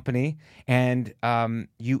the company, and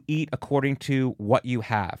you eat according to what you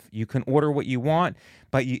have. You can order what you want,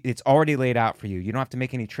 but it's already laid out for you. You don't have to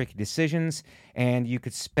make any tricky decisions, and you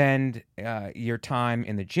could spend your time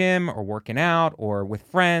in the gym or working out or with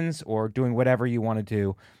friends or doing whatever you want to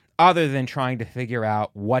do other than trying to figure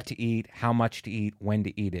out what to eat, how much to eat, when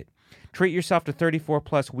to eat it. Treat yourself to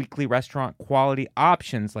 34-plus weekly restaurant quality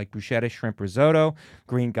options like bruschetta shrimp risotto,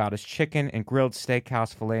 green goddess chicken, and grilled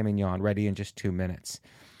steakhouse filet mignon, ready in just 2 minutes.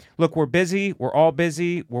 Look, we're busy. We're all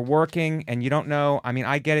busy. We're working, and you don't know. I mean,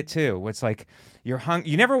 I get it too. It's like you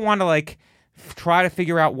never want to try to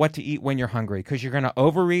figure out what to eat when you're hungry because you're going to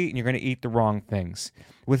overeat and you're going to eat the wrong things.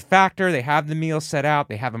 With Factor, they have the meals set out.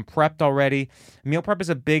 They have them prepped already. Meal prep is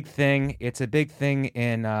a big thing. It's a big thing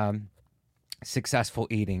in successful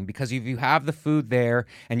eating because if you have the food there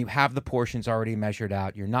and you have the portions already measured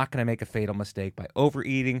out, you're not going to make a fatal mistake by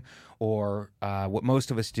overeating or what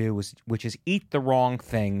most of us do, which is eat the wrong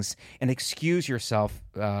things and excuse yourself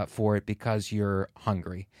for it because you're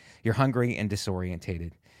hungry. You're hungry and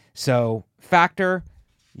disorientated. So Factor,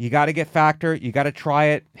 you got to get Factor. You got to try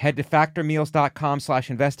it. Head to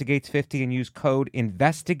factormeals.com/investigates50 and use code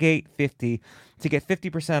investigate50 to get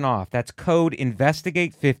 50% off. That's code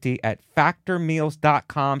investigate50 at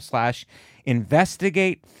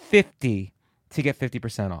factormeals.com/investigate50 to get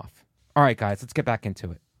 50% off. All right, guys, let's get back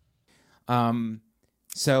into it.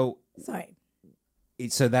 So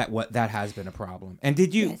that has been a problem. And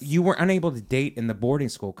did you were unable to date in the boarding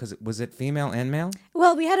school because was it female and male?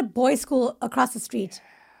 Well, we had a boys' school across the street.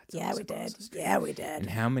 Yeah, we did. Yeah, we did. And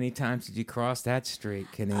how many times did you cross that street,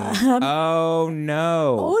 Kaneez? Oh,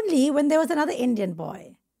 no. Only when there was another Indian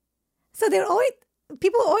boy. So they were always,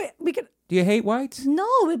 we could. Do you hate whites? No,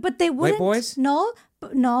 but they wouldn't. White boys? No.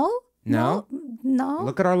 Look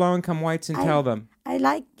at our low-income whites and tell them. I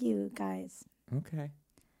like you guys. Okay.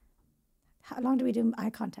 How long do we do eye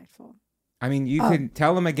contact for? I mean, you can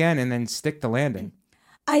tell them again and then stick the landing.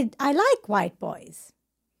 I like white boys.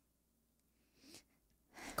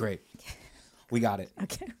 Great. We got it.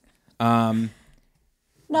 Okay. No,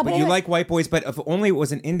 but anyway, you like white boys, but if only it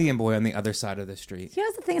was an Indian boy on the other side of the street.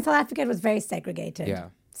 Here's the thing, in South Africa, it was very segregated. Yeah.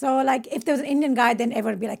 So, if there was an Indian guy, then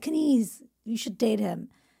everyone would be like, Kaneez, you should date him.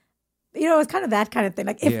 It was kind of that kind of thing.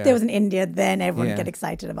 If there was an Indian, then everyone would get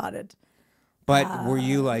excited about it. But were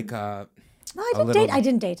you No, I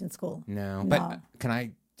didn't date in school. No. But can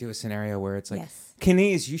I do a scenario where it's like, yes.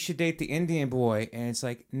 Kaneez, you should date the Indian boy. And it's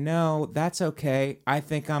like, no, that's okay. I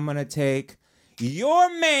think I'm going to take your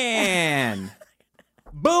man.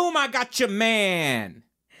 Boom, I got your man.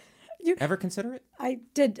 You ever consider it? I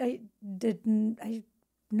didn't.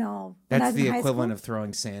 No. That's the equivalent of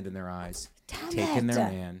throwing sand in their eyes. Taking their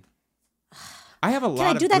man. I have a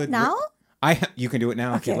lot of Can I do that now? You can do it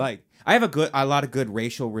now if you like. I have a lot of good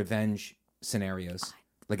racial revenge scenarios.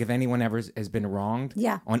 Like if anyone ever has been wronged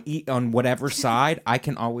on whatever side, I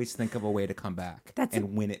can always think of a way to come back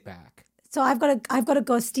and win it back. So I've got to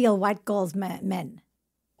go steal white girls' men.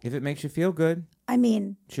 If it makes you feel good. I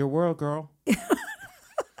mean, it's your world, girl.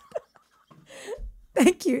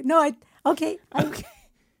 Thank you. No, okay.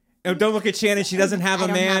 Oh, don't look at Shannon. She doesn't have a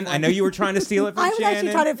man. I know you were trying to steal it from Shannon. I was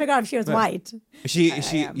actually trying to figure out if she was white.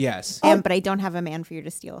 Yes. But I don't have a man for you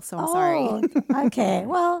to steal, so I'm sorry. Okay,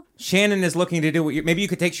 well. Shannon is looking to do what maybe you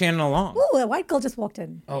could take Shannon along. Ooh, a white girl just walked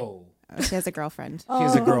in. Oh. She has a girlfriend. She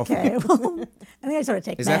has a girlfriend. Okay, well, I think I just want to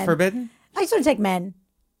take men. Is that forbidden? I just want to take men.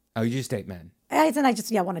 Oh, you just take men? I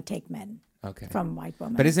just want to take men. Okay. From white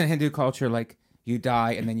women. But isn't Hindu culture like you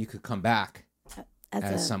die and then you could come back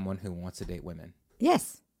as someone who wants to date women?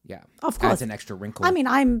 Yes. Yeah. Of course. Adds an extra wrinkle. I mean,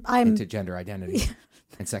 I'm into gender identity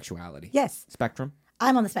and sexuality. Yes. Spectrum?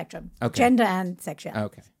 I'm on the spectrum. Okay. Gender and sexuality.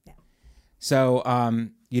 Okay. Yeah. So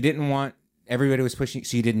you didn't want everybody was pushing,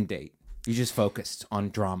 so you didn't date. You just focused on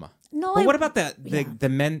drama. No. But what about the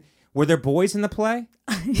men? Were there boys in the play?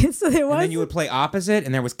 So there was. And then you would play opposite,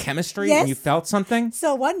 and there was chemistry, Yes. and you felt something.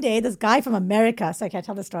 So one day, this guy from America. So can I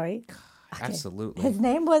tell the story? Okay. Absolutely. His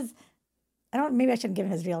name was. Maybe I shouldn't give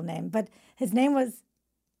him his real name, but his name was.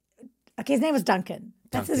 Okay, his name was Duncan.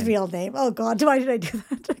 That's his real name. Oh God, why did I do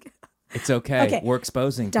that? It's okay. We're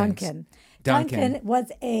exposing Duncan. things. Duncan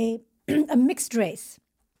was a mixed race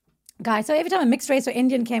guy. So every time a mixed race or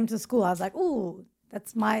Indian came to school, I was like, "Ooh,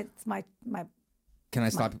 that's my." Can I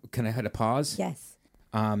stop? Can I hit a pause? Yes.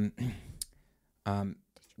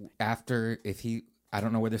 After if he I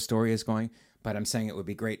don't know where the story is going, but I'm saying it would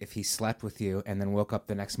be great if he slept with you and then woke up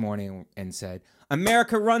the next morning and said,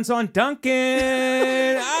 America runs on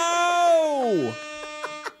Duncan. Oh!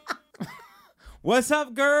 What's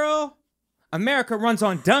up, girl? America runs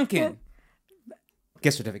on Duncan.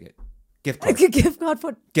 Gift certificate. Gift card.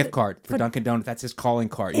 Gift card for Dunkin' Donuts. That's his calling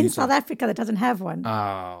card. In South Africa, that doesn't have one.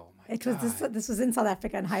 Oh, my God. This was in South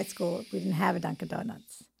Africa in high school. We didn't have a Dunkin'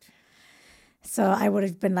 Donuts. So I would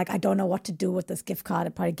have been like, I don't know what to do with this gift card.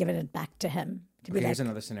 I'd probably given it back to him. To be Here's like,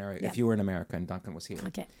 another scenario. Yeah. If you were in America and Duncan was here.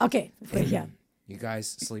 Okay. Yeah. You guys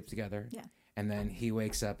sleep together. Yeah. And then he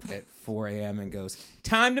wakes up at 4 a.m. and goes,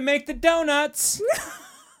 time to make the donuts.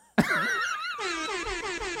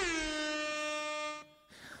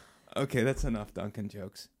 Okay, that's enough Duncan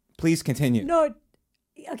jokes. Please continue. No.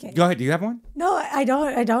 Okay. Go ahead. Do you have one? No, I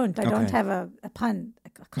don't. I don't have a pun.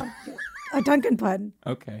 A Dunkin' pun.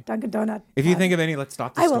 Okay. Dunkin' Donut. If you think of any, let's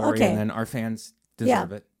stop the story, okay. and then our fans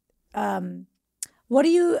deserve it. What do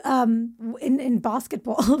you in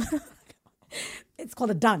basketball? It's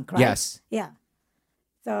called a dunk, right? Yes. Yeah.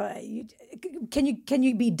 So can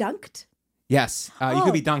you be dunked? Yes. You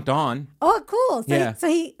could be dunked on. Oh, cool. Yeah.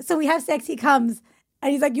 So we have sex. He comes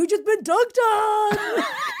and he's like, "You just been dunked on."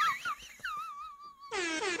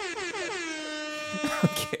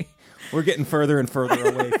 Okay. We're getting further and further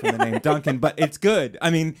away from the name Duncan, but it's good. I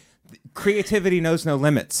mean, creativity knows no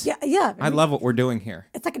limits. Yeah. I love what we're doing here.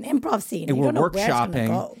 It's like an improv scene. And You we're don't know where it's gonna workshopping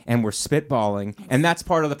go. and we're spitballing, and that's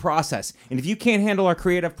part of the process. And if you can't handle our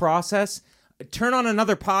creative process, turn on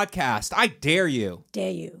another podcast. I dare you.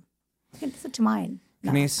 Dare you? Listen to mine.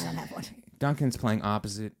 No, Kaneez, I don't have one. Duncan's playing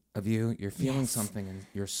opposite of you. You're feeling something in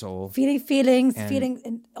your soul. Feeling feelings, And- feeling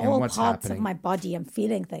in and all what's parts happening? of my body. I'm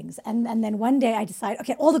feeling things. And then one day I decide,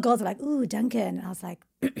 okay, all the girls are like, ooh, Duncan. And I was like,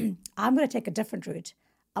 I'm going to take a different route.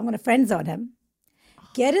 I'm going to friend zone him.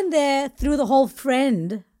 Get in there through the whole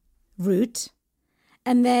friend route.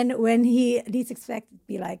 And then when he least expected,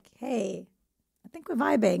 be like, hey, I think we're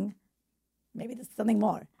vibing. Maybe there's something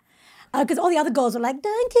more. Because all the other girls were like,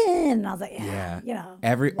 Duncan. And I was like, yeah. You know.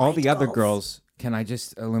 All the white other girls, can I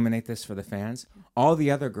just illuminate this for the fans? All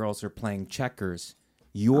the other girls are playing checkers.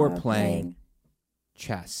 You're playing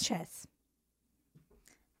chess. Chess.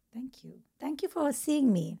 Thank you. Thank you for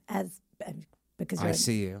seeing me as because you're I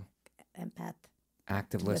see you. empath,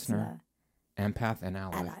 Active listener, empath, and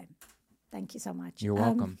ally. Thank you so much. You're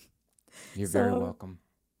welcome. You're very welcome.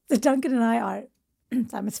 So Duncan and I are,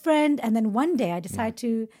 so I'm his friend, and then one day I decide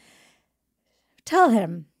to tell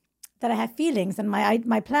him that I have feelings, and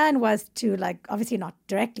my plan was to, like, obviously not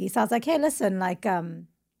directly. So I was like, hey, listen, like,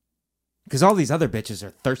 Because all these other bitches are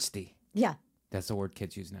thirsty. yeah. That's the word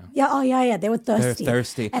kids use now. Yeah, oh, yeah, they were thirsty. They're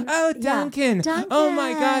thirsty. And- oh, yeah. Duncan. Oh,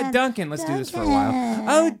 my God, Duncan. Let's do this for a while.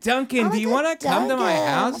 Oh, Duncan, do you want to come to my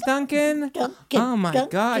house, Duncan? Oh, my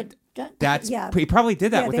God. That's he probably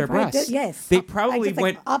did that with they their probably breasts. did, yes. They Up, probably just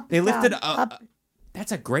like went up, they lifted down, up.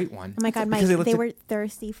 That's a great one. Oh my God, Mike, Because they were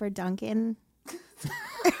thirsty for Duncan.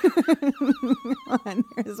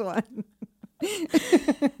 There's one.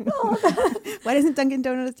 Why doesn't Dunkin'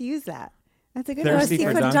 Donuts use that? That's a good Thirsty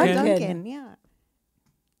one. for Dunkin'? Dunkin', yeah.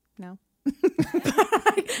 No.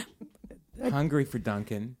 Hungry for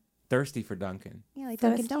Duncan. Thirsty for Duncan. Yeah, like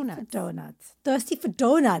Dunkin' Thirsty Donuts. for donuts. Thirsty for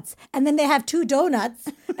donuts. And then they have two donuts,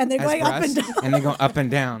 and they're As going up and breasts, down. and they go up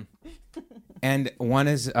and down. And one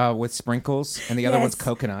is with sprinkles, and the other one's Yes.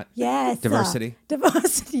 coconut. Yes. Diversity.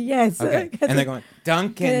 Diversity, yes. Okay. And they're going,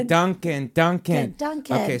 Duncan, Good. Duncan, Duncan. Good,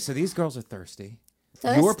 Duncan. Okay, so these girls are thirsty.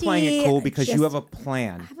 You're playing it cool because you have a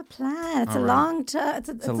plan. I have a plan. It's All a right. long term. It's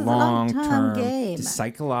a a long-term game. to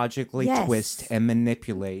psychologically Yes. twist and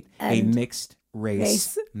manipulate a And mixed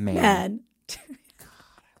race man. God, I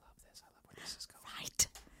love this. I love where this is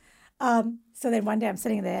going. Right. So then one day I'm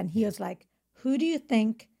sitting there and he was like, who do you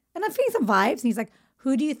think, and I'm feeling some vibes, and he's like,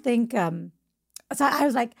 who do you think, so I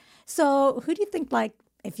was like, so who do you think, like,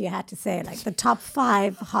 if you had to say, like, the top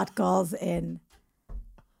 5 hot girls in,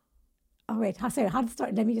 oh wait, how to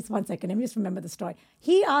start, let me just remember the story.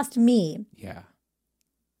 He asked me, Yeah,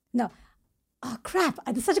 no, oh crap,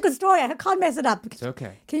 it's such a good story, I can't mess it up. it's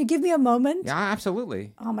okay. Can you give me a moment? Yeah,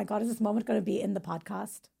 absolutely. Oh my God, is this moment going to be in the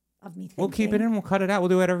podcast of me thinking? We'll keep it in. We'll cut it out. We'll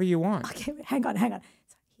do whatever you want. Okay, hang on. So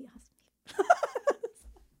he asked me.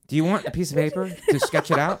 Do you want a piece of paper to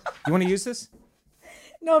sketch it out? You want to use this?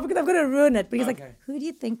 No, because I'm going to ruin it. But he's Okay. like, who do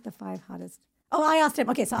you think the 5 hottest? Oh, I asked him.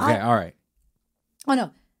 Okay, so Okay, all right. Oh,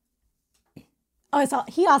 no. Oh, so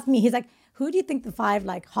he asked me, he's like, who do you think the 5,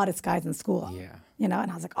 like, hottest guys in school are? Yeah. You know,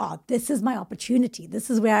 and I was like, oh, this is my opportunity. This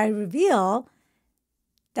is where I reveal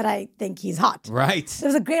that I think he's hot. Right. It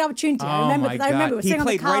was a great opportunity. I Oh remember. my because I remember God. we were He sitting on the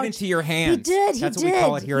played right couch. into your hands. He did. That's what we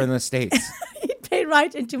call it here in the States. He played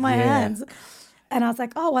right into my Yeah. hands. And I was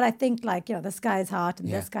like, oh, well, I think like, this guy's hot and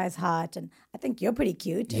this guy's hot. And I think you're pretty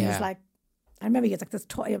cute. And Yeah. he's like, I remember he was like this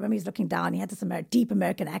toy. I remember he's looking down. He had this deep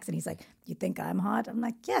American accent. He's like, you think I'm hot? I'm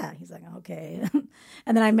like, yeah. He's like, okay.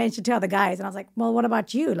 And then I mentioned two other guys. And I was like, well, what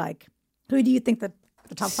about you? Like, who do you think the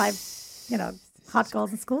top 5, hot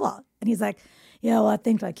girls in school are? And he's like, yeah, well, I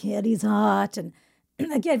think like Kaneez hot. And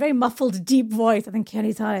again, very muffled, deep voice. I think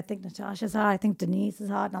Kaneez hot. I think Natasha's hot. I think Denise is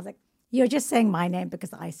hot. And I was like, you're just saying my name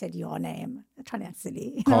because I said your name. I'm trying to act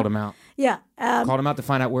silly. Called him out. Yeah. Called him out to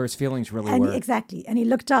find out where his feelings really were. Exactly. And he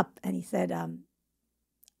looked up and he said,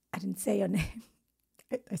 I didn't say your name.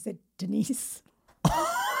 I said Denise.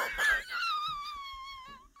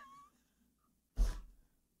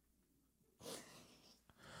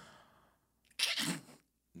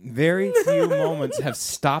 Very few moments have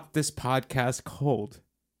stopped this podcast cold.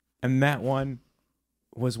 And that one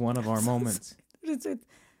was one of our moments.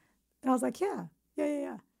 I was like, yeah.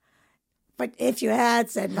 But if you had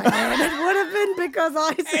said my name, it would have been because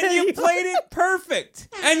I said And you played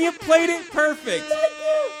it perfect.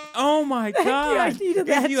 Oh my God. I needed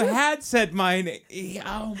that. If you had said my name.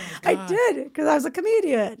 Oh my God. I did because I was a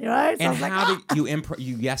comedian, right? So I And was like, how did you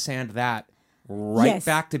you yes and that right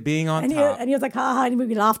back to being on top? And he was like, ha ha, and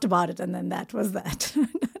we laughed about it, and then that was that.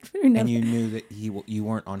 And you knew that you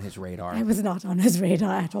weren't on his radar. I was not on his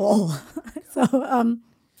radar at all. So,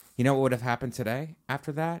 You know what would have happened today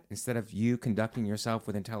after that? Instead of you conducting yourself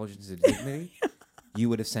with intelligence and dignity, you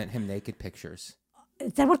would have sent him naked pictures.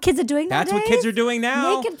 is that what kids are doing That's nowadays? what kids are doing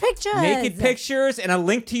now. Naked pictures. And a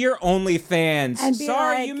link to your OnlyFans. And be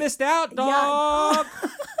Sorry, like, you missed out, dog.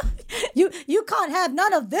 You can't have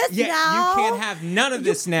none of this Yeah, now. you can't have none of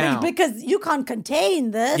this now. Because you can't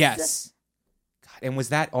contain this. Yes. God, and was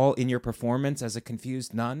that all in your performance as a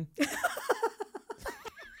confused nun?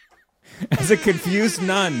 As a confused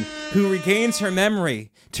nun who regains her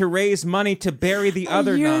memory to raise money to bury the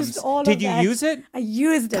other nuns. Did you use it? I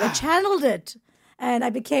used it. I channeled it. And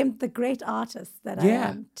I became the great artist that I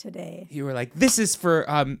am today. You were like, this is for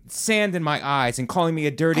sand in my eyes and calling me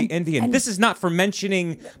a dirty Indian. and- This is not for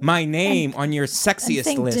mentioning my name on your And sexiest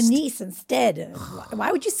saying list. Denise instead.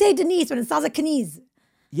 Why would you say Denise when it sounds like Kaneez?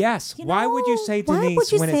 Yes. Why would you say Why Denise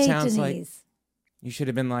would you when say it sounds like... Denise? You should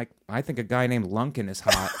have been like, I think a guy named Lunkin is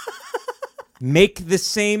hot. Make the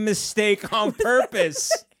same mistake on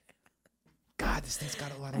purpose. God, this thing's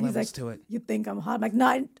got a lot of And he's levels like, to it. you think I'm hot? I'm like, no,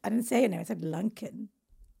 I didn't say your name. I said Lunkin.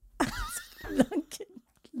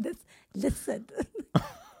 Lunkin. Listen.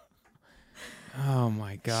 Oh,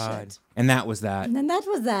 my God. Shit. And that was that. And then that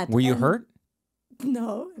was that. Were you And- hurt?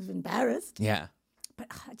 No, I was embarrassed. Yeah. But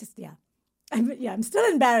I just, I'm still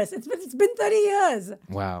embarrassed. It's been 30 years.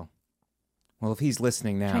 Wow. Well, if he's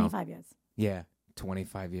listening now. 25 years. Yeah,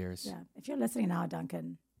 25 years. Yeah. If you're listening now,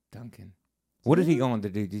 Duncan. What did he go on to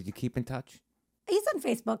do? Did you keep in touch? He's on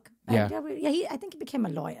Facebook. Yeah. I think he became a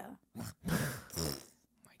lawyer. My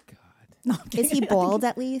God. No, Is he bald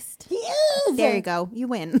at least? He is. There you go. You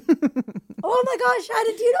win. Oh my gosh, how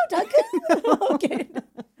did you know Duncan? Okay.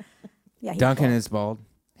 Yeah, he's Duncan bald. is bald.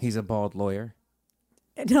 He's a bald lawyer.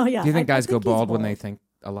 No, yeah. Do you think I guys go think he's bald when they think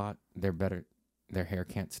a lot? They're better. Their hair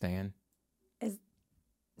can't stand.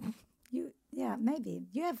 Maybe.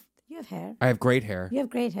 You have hair. I have great hair. You have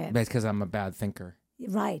great hair. That's because I'm a bad thinker.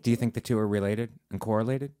 Right. Do you think the two are related and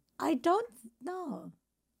correlated? I don't know.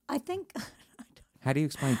 I think How do you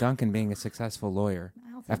explain Duncan being a successful lawyer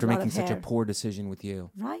I also have after a lot making of such a hair. poor decision with you?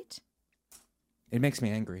 Right. It makes me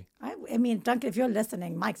angry. I mean, Duncan, if you're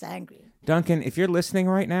listening, Mike's angry. Duncan, if you're listening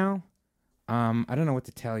right now, I don't know what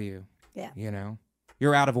to tell you. Yeah. You know,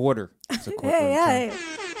 you're out of order. It's a corporate Hey.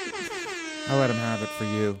 I'll let him have it for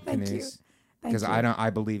you, Thank you. Kaneez. Thank Because you. I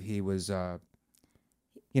believe he was.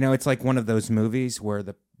 It's like one of those movies where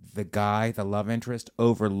the guy, the love interest,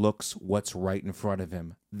 overlooks what's right in front of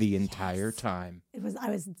him the entire time. I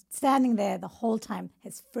was standing there the whole time.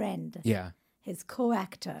 His friend, Yeah, his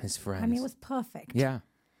co-actor, his friend. I mean, it was perfect. Yeah.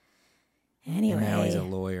 Anyway, And now he's a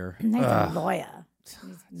lawyer. Now he's Ugh. a lawyer.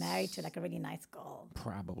 He's married to like a really nice girl.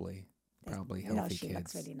 Probably You healthy know, she kids.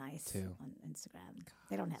 looks really nice too. on Instagram.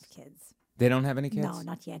 They don't have kids. They don't have any kids? No,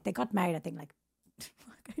 not yet. They got married, I think, like,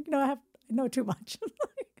 I know too much.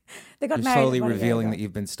 They got You're married. slowly about a year revealing ago. that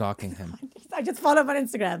you've been stalking him. I just follow him on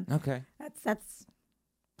Instagram. Okay. That's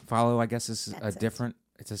Follow, I guess, is That's it.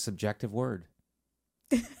 it's a subjective word.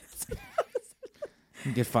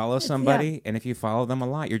 You follow somebody, and if you follow them a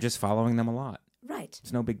lot, you're just following them a lot. right.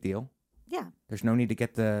 It's no big deal. Yeah. There's no need to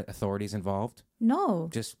get the authorities involved. No.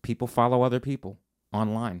 Just people follow other people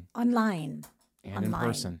online Online. and in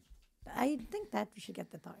person. I think that we should get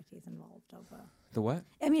the authorities involved over. The what?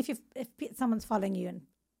 I mean, if someone's following you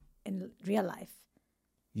in real life,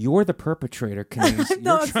 You're the perpetrator, Kaneez.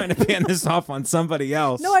 No, You're trying to pan this off on somebody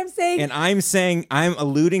else. No, I'm saying... And I'm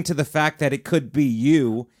alluding to the fact that it could be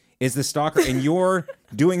you is the stalker, and you're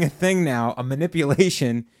doing a thing now, a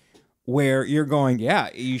manipulation, where you're going, yeah,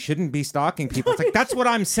 you shouldn't be stalking people. It's like, that's what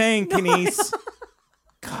I'm saying, Kaneez.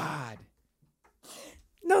 God.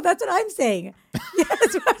 No, that's what I'm saying. Yeah,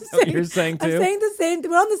 that's what I'm saying. What you're saying, too? I'm saying the same.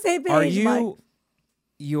 We're on the same page, Mike.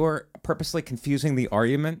 You're purposely confusing the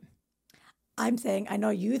argument? I'm saying, I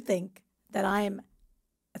know you think that I'm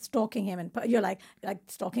stalking him you're like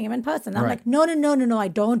stalking him in person. I'm Right. like, no, I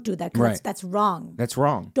don't do that. 'Cause Right. that's wrong. That's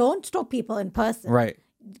wrong. Don't stalk people in person. Right.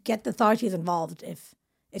 Get the authorities involved if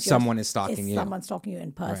Someone is stalking you. Someone's stalking you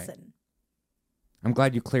in person. I'm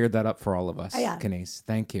glad you cleared that up for all of us, Yeah. Kaneez.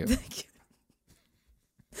 Thank you. Thank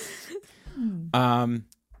you.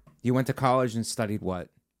 You went to college and studied what?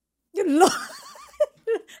 Law.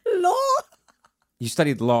 Law. You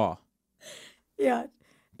studied law Yeah.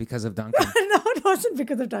 because of Duncan. No, it wasn't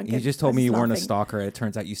because of Duncan. You just I told was me you weren't a laughing. stalker. It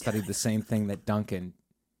turns out you studied the same thing that Duncan.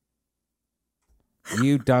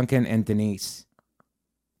 You, Duncan, and Denise,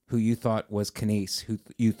 who you thought was Kaneez, who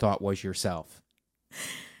you thought was yourself.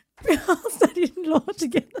 We all studied law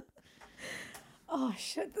together. Oh,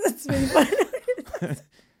 shit. That's really funny.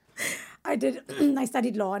 I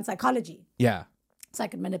studied law and psychology Yeah. so I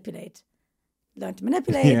could learn to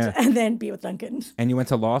manipulate, Yeah. and then be with Duncan. And you went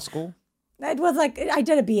to law school? It was like, I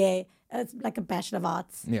did a BA. It's like a Bachelor of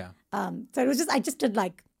Arts. Yeah. So it was I just did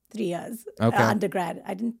like 3 years Okay. undergrad.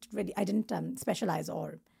 I didn't specialize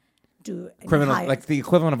or do any Criminal, higher- like the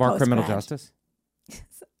equivalent of our criminal Postgrad. justice?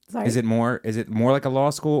 Sorry. Is it more like a law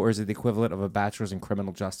school, or is it the equivalent of a bachelor's in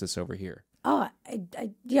criminal justice over here? Oh,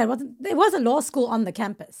 yeah, it was a law school on the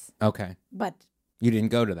campus, Okay. but You didn't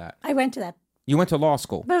go to that. I went to that. You went to law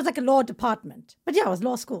school. But it was like a law department. But yeah, it was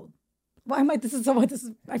law school. Why am I? This is.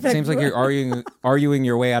 I feel Seems like you're arguing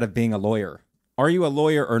your way out of being a lawyer. Are you a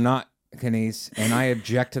lawyer or not, Kaneez? And I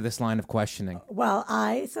object to this line of questioning. Well,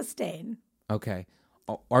 I sustain. Okay.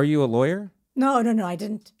 Are you a lawyer? No, I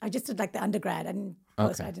didn't. I just did like the undergrad. I didn't.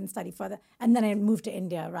 Okay. I didn't study further, and then I moved to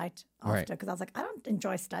India right Right. after because I was like, I don't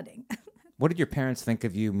enjoy studying. What did your parents think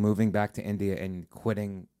of you moving back to India and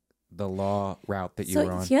quitting the law route that you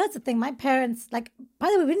were on? Here's the thing: my parents, by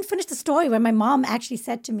the way, we didn't finish the story where my mom actually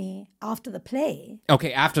said to me after the play.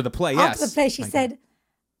 Okay, after the play, yes. After the play, she said,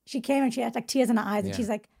 she came and she had like tears in her eyes, and she's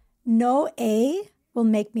like, "No A will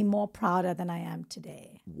make me more prouder than I am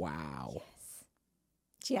today." Wow.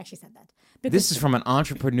 She actually said that. This is from an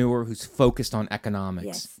entrepreneur who's focused on economics.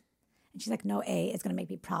 Yes. And she's like, no A is going to make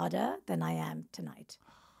me prouder than I am tonight.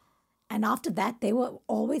 And after that, they were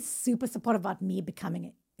always super supportive about me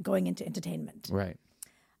going into entertainment. Right.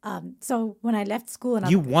 So when I left school, and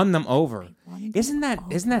You won them over. won Isn't them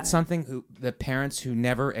that something the parents who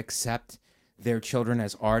never accept their children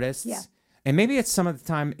as artists? Yeah. And maybe it's some of the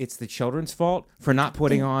time it's the children's fault for not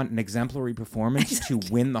putting on an exemplary performance to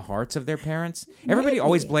win the hearts of their parents. Everybody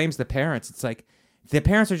always blames the parents. It's like the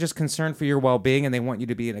parents are just concerned for your well-being and they want you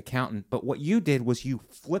to be an accountant. But what you did was you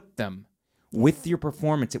flipped them with your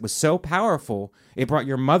performance. It was so powerful. It brought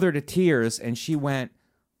your mother to tears, and she went,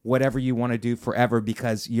 whatever you want to do forever,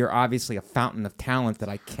 because you're obviously a fountain of talent that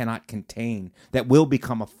I cannot contain, that will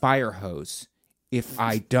become a fire hose if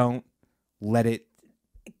I don't let it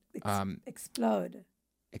explode.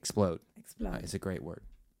 Explode. Explode. Is a great word.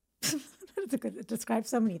 It describes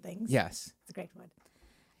so many things. Yes. It's a great word.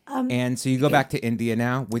 And so you go back to India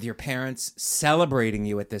now with your parents celebrating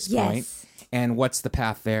you at this point. Yes. And what's the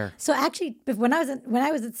path there? So actually, when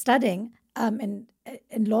I was studying in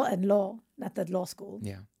law at the law school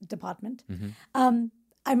department, I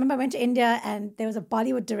remember I went to India and there was a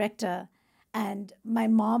Bollywood director, and my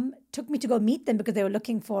mom took me to go meet them because they were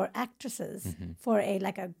looking for actresses for a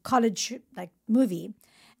college movie,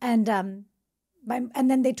 and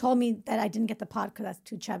then they told me that I didn't get the part because I was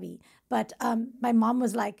too chubby. But my mom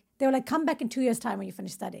was like, they were like, come back in 2 years' time when you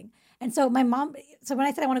finish studying. And so when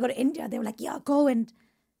I said I want to go to India, they were like, yeah, go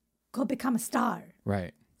become a star.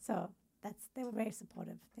 Right. So they were very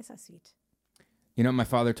supportive. They're so sweet. You know, my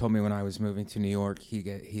father told me when I was moving to New York,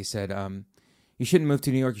 he said, you shouldn't move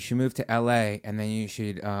to New York. You should move to L.A. and then you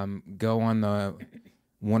should go on the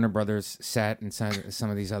Warner Brothers set and some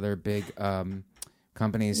of these other big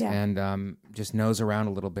companies and just nose around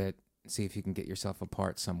a little bit, see if you can get yourself a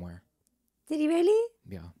part somewhere. Did he really?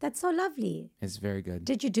 Yeah. That's so lovely. It's very good.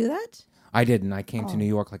 Did you do that? I didn't. I came to New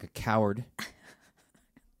York like a coward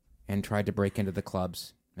and tried to break into the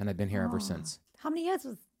clubs, and I've been here ever since. How many years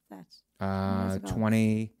was that?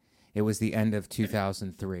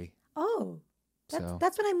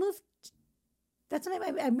 That's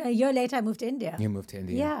when a year later I moved to India. You moved to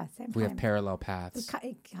India. Yeah, same We time. have parallel paths.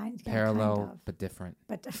 Parallel, Parallel but different.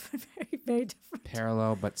 but very, very different.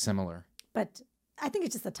 Parallel but similar. But I think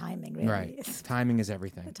it's just the timing, really. Right. Timing is The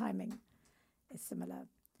everything. timing is similar.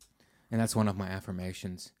 And that's one of my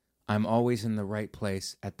affirmations. I'm always in the right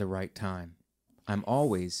place at the right time. I'm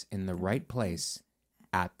always in the right place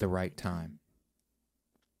at the right time.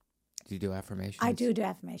 Do you do affirmations? I do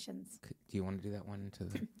affirmations. Do you want to do that one into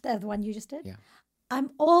the... The one you just did? Yeah.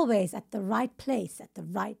 I'm always at the right place at the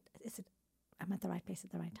right... I'm at the right place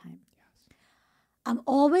at the right time. Yes. I'm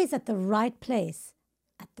always at the right place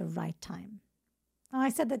at the right time. Oh, I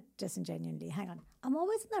said that disingenuously. Hang on. I'm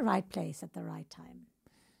always in the right place at the right time.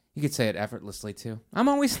 You could say it effortlessly, too. I'm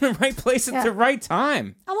always in the right place at the right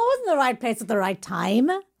time. I'm always in the right place at the right time.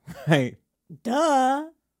 Right. Duh.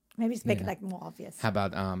 Maybe just make it like more obvious. How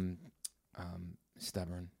about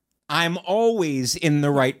stubborn? I'm always in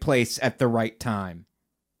the right place at the right time.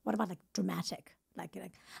 What about like dramatic? Like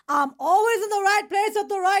I'm always in the right place at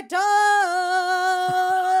the right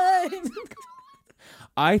time.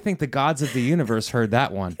 I think the gods of the universe heard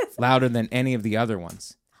that one louder than any of the other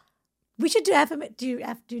ones. We should do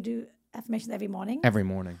do affirmations every morning? Every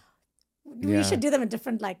morning. We should do them in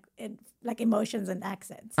different like emotions and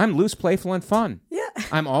accents. I'm loose, playful, and fun. Yeah.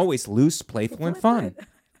 I'm always loose, playful, and fun.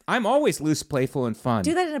 I'm always loose, playful, and fun.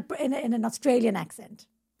 Do that in an Australian accent.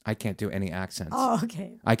 I can't do any accents. Oh,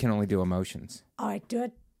 okay. I can only do emotions. All right, do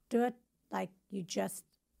it like you just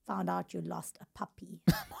found out you lost a puppy.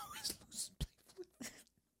 I'm always loose, playful.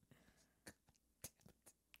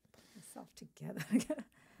 Yourself together.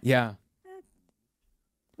 Yeah.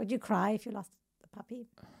 Would you cry if you lost a puppy?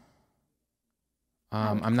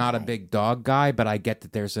 I'm not a big dog guy, but I get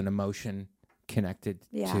that there's an emotion connected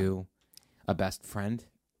to a best friend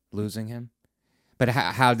losing him. But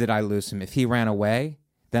how did I lose him? If he ran away,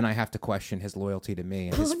 then I have to question his loyalty to me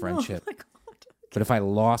and his friendship. Oh my God. But if I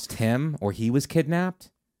lost him or he was kidnapped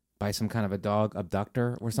by some kind of a dog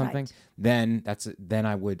abductor or something, then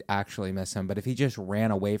I would actually miss him. But if he just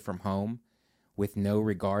ran away from home with no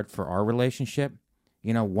regard for our relationship,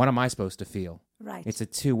 what am I supposed to feel? Right. It's a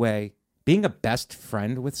two-way. Being a best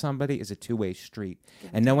friend with somebody is a two-way street.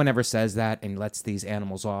 And no one ever says that and lets these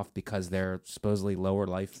animals off because they're supposedly lower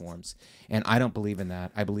life forms. And I don't believe in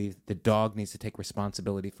that. I believe the dog needs to take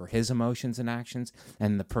responsibility for his emotions and actions,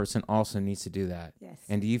 and the person also needs to do that. Yes.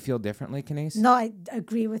 And do you feel differently, Kaneez? No, I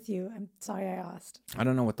agree with you. I'm sorry I asked. I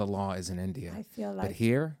don't know what the law is in India. I feel like... But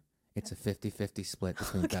here, it's a 50-50 split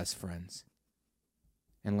between best friends.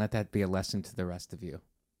 And let that be a lesson to the rest of you.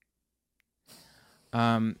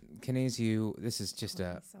 Kaneez, this is just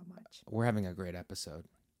so much. We're having a great episode.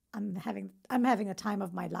 I'm having a time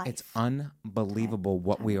of my life. It's unbelievable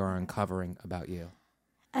what we are uncovering about you.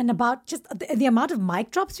 And about just the amount of mic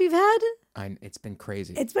drops we've had. It's been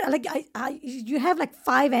crazy. It's been like you have like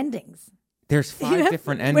 5 endings. There's 5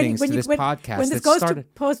 different endings to this podcast. When this goes to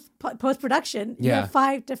post production, you have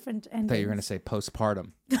 5 different endings. I thought you were going to say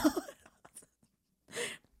postpartum.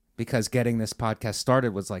 Because getting this podcast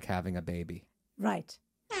started was like having a baby. Right.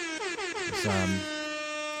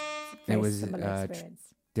 It was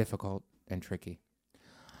difficult and tricky.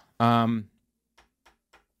 Do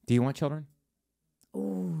you want children?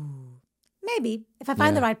 Ooh. Maybe. If I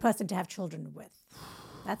find the right person to have children with.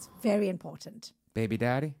 That's very important. Baby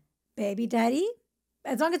daddy? Baby daddy?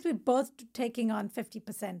 As long as we're both taking on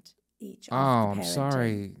 50% each. Oh, I'm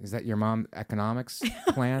sorry. Is that your mom economics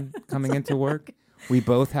plan coming into work? We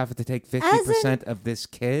both have to take 50% of this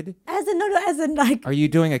kid? As in like... Are you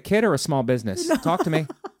doing a kid or a small business? No. Talk to me.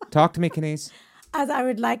 Talk to me, Kaneez. As I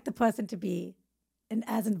would like the person to be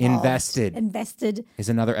as involved. Invested. Invested. Is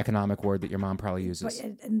another economic word that your mom probably uses.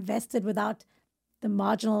 Invested without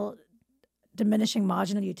the diminishing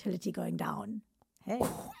marginal utility going down. Hey.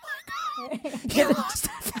 Oh my God.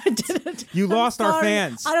 I didn't. You lost our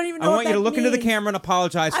fans. I don't even know I what want you to look means. into the camera and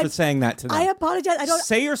apologize for saying that to them. I apologize. I don't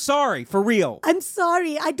say you're sorry for real. I'm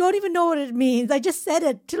sorry. I don't even know what it means. I just said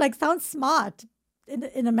it to like sound smart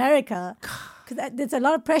in America. Because there's a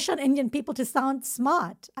lot of pressure on Indian people to sound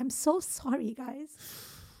smart. I'm so sorry, guys.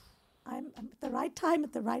 I'm at the right time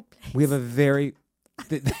at the right place. We have a very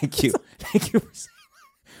thank you. Thank you for saying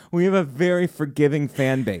that. We have a very forgiving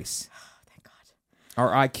fan base.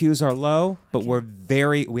 Our IQs are low, but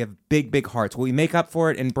we have big hearts. When we make up for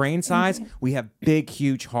it in brain size, we have big,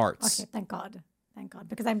 huge hearts. Okay, thank God.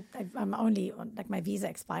 Because I'm only on, like my visa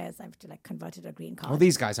expires. I have to like convert it to a green card. Well,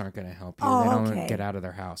 these guys aren't going to help you. Oh, they don't get out of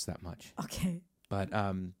their house that much. Okay. But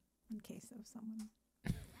in case of someone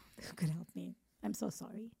who could help me, I'm so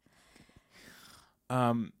sorry.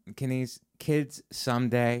 Kaneez, kids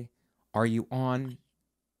someday, are you on?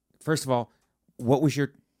 First of all, what was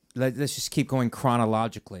your? Let's just keep going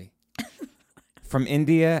chronologically. From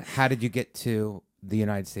India, how did you get to the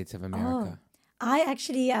United States of America? I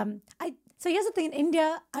actually, so here's the thing. In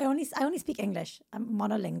India, I only speak English. I'm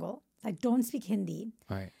monolingual. I don't speak Hindi.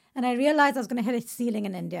 Right. And I realized I was going to hit a ceiling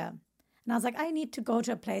in India. And I was like, I need to go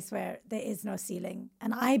to a place where there is no ceiling.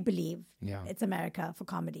 And I believe it's America for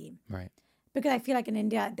comedy. Right. Because I feel like in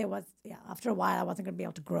India, there was, after a while, I wasn't going to be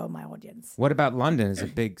able to grow my audience. What about London? Is a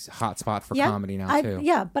big hot spot for comedy now, too.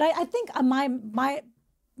 Yeah, but I think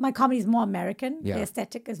my comedy is more American. Yeah. The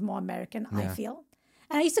aesthetic is more American, I feel.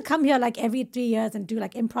 And I used to come here like every 3 years and do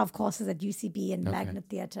like improv courses at UCB and Magnet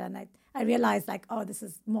Theatre. And I realized like, oh, this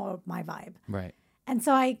is more my vibe. Right. And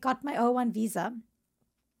so I got my O1 visa.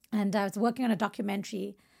 And I was working on a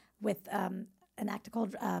documentary with an actor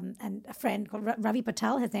called, and a friend called Ravi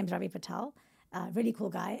Patel. His name's Ravi Patel. Really cool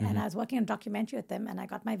guy. And I was working on a documentary with him, and I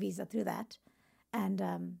got my visa through that. And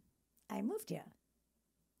I moved here.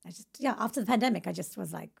 After the pandemic, I just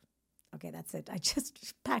was like, okay, that's it. I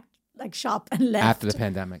just packed like shop and left. After the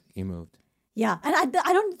pandemic, you moved. Yeah. And I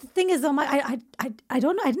don't, the thing is, though, I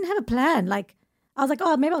don't know. I didn't have a plan. Like, I was like,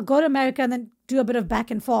 oh, maybe I'll go to America and then do a bit of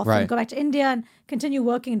back and forth and go back to India and continue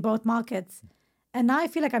working in both markets. And now I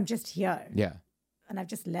feel like I'm just here. Yeah. And I've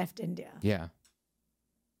just left India. Yeah.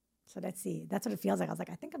 So let's see. That's what it feels like. I was like,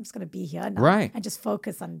 I think I'm just going to be here now. Right. And just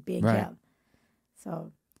focus on being here.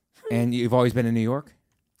 So. And you've always been in New York?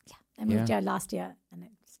 Yeah. I moved here last year and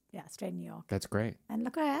straight in New York. That's great. And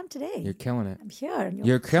look where I am today. You're killing it. I'm here.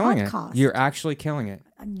 You're killing it. You're actually killing it.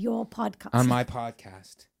 On your podcast. On my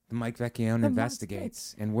podcast. The Mike Vecchione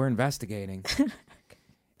Investigates. And we're investigating.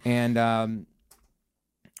 And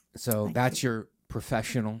so that's your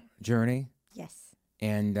professional journey. Yes.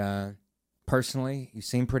 And personally, you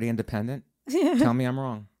seem pretty independent. Tell me I'm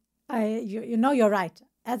wrong. You know you're right.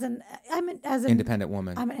 As an independent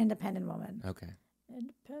woman. I'm an independent woman. Okay.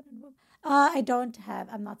 Independent woman.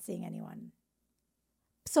 I'm not seeing anyone.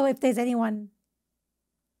 So if there's anyone,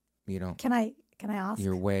 you don't. Can I ask?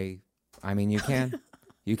 You can.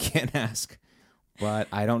 You can ask. But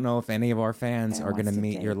I don't know if any of our fans are going to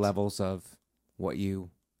meet your levels of what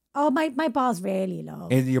you. Oh, my bar's really low.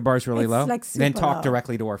 Your bar's really low? Like super then talk low.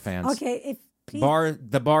 directly to our fans. Okay, please.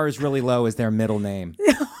 The bar is really low is their middle name.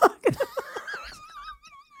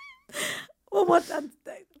 Well,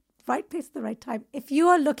 right place at the right time. If you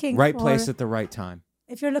are looking right place at the right time.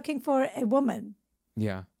 If you're looking for a woman.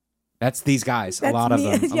 Yeah. That's these guys. That's a lot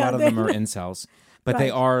me. of them. A lot of them are incels. But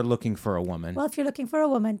they are looking for a woman. Well, if you're looking for a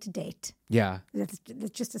woman to date. Yeah. Let's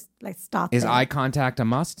just start Is there. eye contact a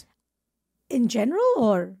must? In general,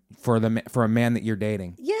 or? For a man that you're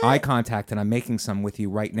dating. Yeah. Eye contact, and I'm making some with you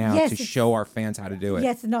right now to show our fans how to do it.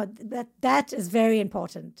 Yes, no, that is very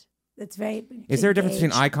important. It's very. Is there a difference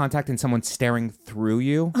between eye contact and someone staring through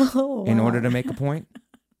you in order to make a point?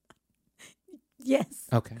 Yes.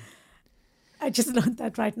 Okay. I just learned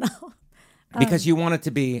that right now. Because you want it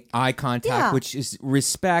to be eye contact, which is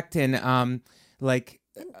respect and a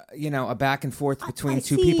back and forth between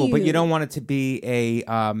two people, but you don't want it to be a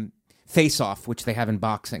face-off, which they have in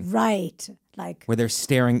boxing. Right. Where they're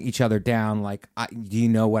staring each other down like, do you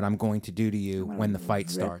know what I'm going to do to you when the fight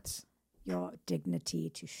starts? Your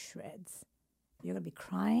dignity to shreds. You're going to be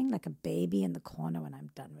crying like a baby in the corner when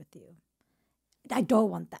I'm done with you. I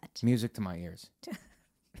don't want that. Music to my ears.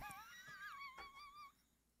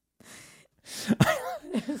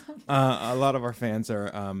 A lot of our fans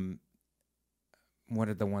are, what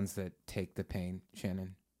are the ones that take the pain,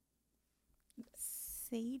 Shannon?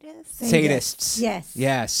 Sadists.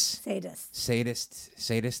 Yes.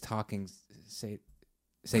 Sadist Hawkins.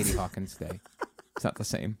 Sadie Hawkins Day. It's not the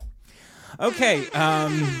same. Okay.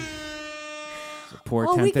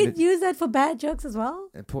 We could use that for bad jokes as well.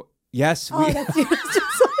 Yes. That's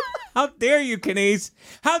How dare you, Kaneez?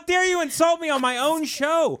 How dare you insult me on my own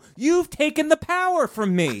show? You've taken the power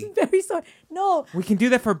from me. I'm very sorry. No. We can do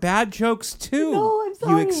that for bad jokes, too. No, I'm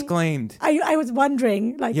sorry. You exclaimed. I was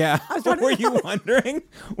wondering. Yeah. Were you wondering?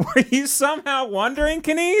 Were you somehow wondering,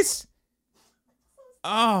 Kaneez?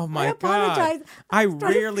 Oh, my God. I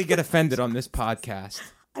rarely get offended on this podcast.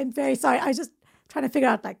 I'm very sorry. I was just trying to figure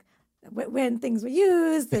out, when things were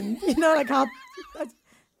used and, how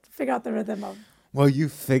figure out the rhythm of. Well, you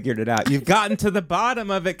figured it out. You've gotten to the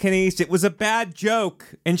bottom of it, Kaneez. It was a bad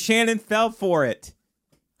joke, and Shannon fell for it.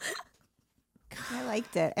 I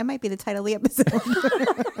liked it. It might be the title of the episode.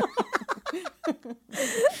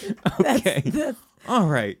 Okay. All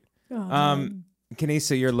right. Kaneez,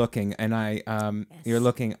 so you're looking, and you're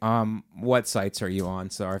looking. What sites are you on,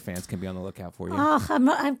 so our fans can be on the lookout for you? Oh,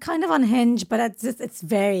 I'm kind of on Hinge, but it's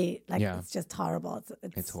very it's just horrible.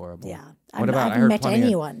 It's horrible. Yeah. What about? I I heard met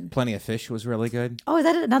anyone. Plenty of Fish was really good. Oh, is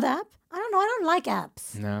that another app? I don't know. I don't like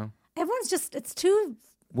apps. No. Everyone's just it's too.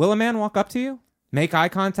 Will a man walk up to you, make eye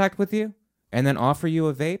contact with you, and then offer you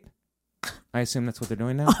a vape? I assume that's what they're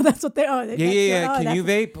doing now. Oh, that's what they're. Oh, Yeah. Can you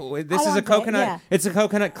vape? This is a coconut. Yeah. It's a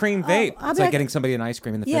coconut cream vape. It's like getting somebody an ice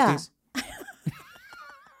cream in the 50s.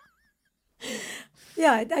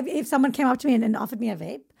 Yeah, if someone came up to me and offered me a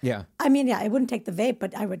vape, Yeah. I mean, I wouldn't take the vape,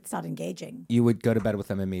 but I would start engaging. You would go to bed with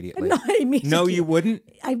them immediately. No, immediately. No, you wouldn't.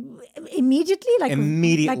 Immediately,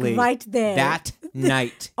 Immediately, like right there. That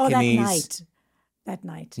night. Oh, Kaneez. that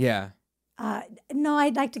night. Yeah. No,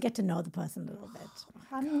 I'd like to get to know the person a little bit.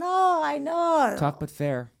 I know. Tough but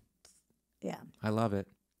fair. Yeah. I love it.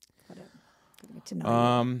 Gotta get to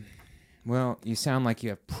know you. Well, you sound like you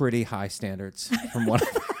have pretty high standards from what.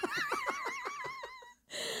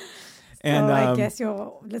 And I guess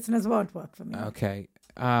your listeners won't work for me. Okay.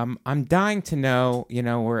 I'm dying to know.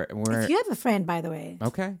 We're. If you have a friend, by the way.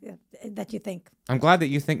 Okay. That you think. I'm glad that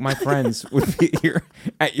you think my friends would be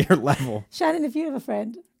at your level. Shannon, if you have a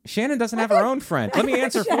friend. Shannon doesn't have her own friend. Let me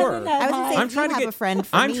answer for her. I was going to say, have a friend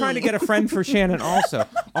for me. I'm trying to get a friend for Shannon also.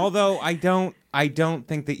 Although I don't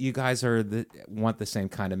think that you guys want the same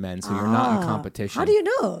kind of men, so you're not in competition. How do you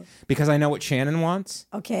know? Because I know what Shannon wants.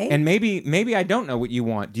 Okay. And maybe I don't know what you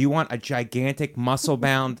want. Do you want a gigantic,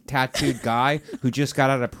 muscle-bound, tattooed guy who just got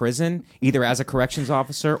out of prison, either as a corrections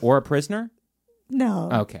officer or a prisoner? No.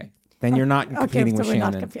 Okay. Then you're not competing with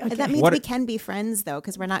Shannon. That means we can be friends, though,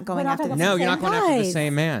 because we're not going after the No, you're not going after the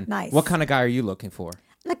same man. Nice. What kind of guy are you looking for?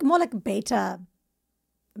 More like beta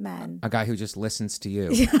man. A guy who just listens to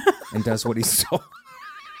you and does what he's told.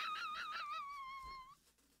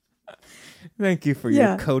 Thank you for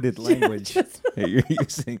your coded language that you're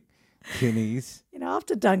using, Kaneez.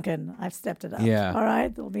 After Duncan, I've stepped it up. Yeah. All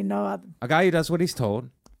right? There'll be no other. A guy who does what he's told.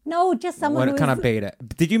 No, just someone What kind of beta?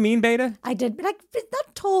 Did you mean beta? I did.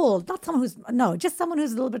 Not told. Not someone who's... No, just someone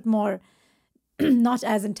who's a little bit more... not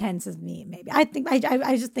as intense as me, maybe. I think...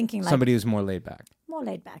 I was just thinking Somebody who's more laid back. More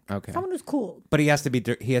laid back. Okay. Someone who's cool. But he has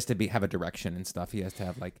to have a direction and stuff. He has to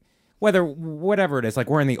have whatever it is. Like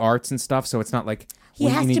we're in the arts and stuff, so it's not like... He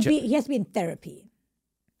has to be in therapy.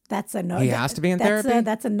 That's a no. He has to be in therapy?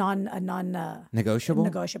 That's a non negotiable?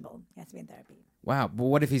 Negotiable. He has to be in therapy. Wow. But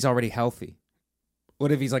what if he's already healthy?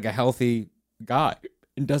 What if he's like a healthy guy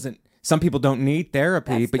and doesn't... Some people don't need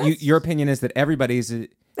therapy, but your opinion is that everybody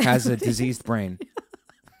has a diseased brain.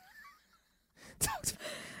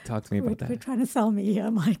 Talk to me about that. We're trying to sell me here,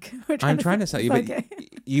 Mike. I'm trying to sell you, but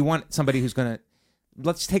you want somebody who's going to...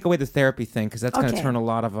 Let's take away the therapy thing because that's going to turn a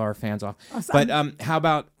lot of our fans off. But how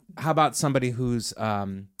about somebody who's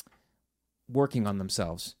working on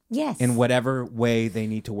themselves? Yes. In whatever way they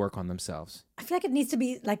need to work on themselves. I feel like it needs to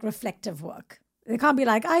be like reflective work. It can't be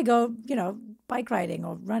like I go, bike riding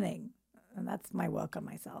or running, and that's my work on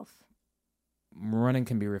myself. Running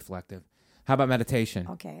can be reflective. How about meditation?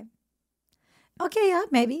 Okay, yeah,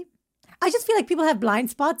 maybe. I just feel like people have blind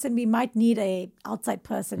spots, and we might need a outside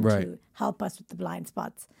person to help us with the blind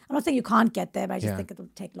spots. I'm not saying you can't get there, but I just think it'll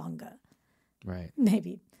take longer. Right.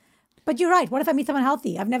 Maybe. But you're right. What if I meet someone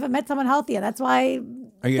healthy? I've never met someone healthy, and that's why.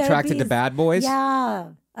 Are you attracted to bad boys?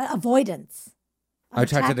 Yeah, avoidance. I'm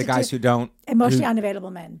attracted to guys who don't... Emotionally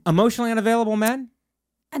unavailable men. Emotionally unavailable men?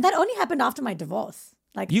 And that only happened after my divorce.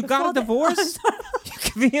 Like you got a divorce? You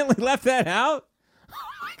conveniently left that out? Oh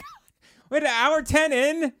my God. Wait, hour 10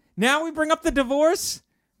 in? Now we bring up the divorce?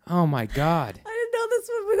 Oh my God. I didn't know this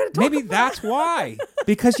was we were going to talk Maybe about. That's why.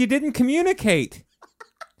 Because you didn't communicate.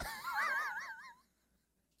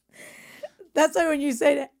 That's why when you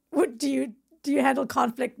say that, what do you handle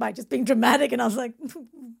conflict by just being dramatic? And I was like,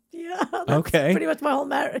 yeah, that's pretty much my whole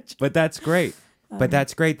marriage. But that's great.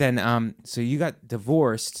 Then, so you got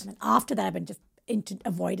divorced. And after that, I've been just into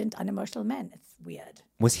avoidant, unemotional men. It's weird.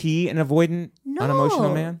 Was he an avoidant,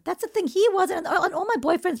 unemotional man? That's the thing. He wasn't. And all my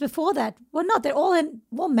boyfriends before that were not. They're all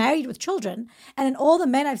married with children. And then all the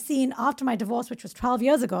men I've seen after my divorce, which was 12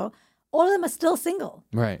 years ago, all of them are still single.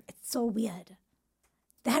 Right. It's so weird.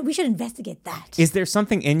 We should investigate that. Is there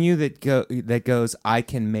something in you that goes, I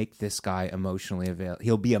can make this guy emotionally available.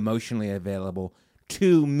 He'll be emotionally available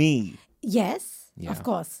to me. Yes, yeah. Of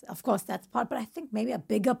course, that's part. But I think maybe a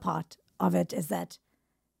bigger part of it is that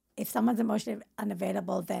if someone's emotionally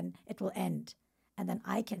unavailable, then it will end, and then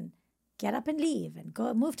I can get up and leave and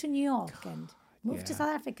move to New York and move to South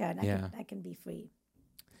Africa, and I can be free.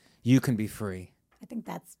 You can be free. I think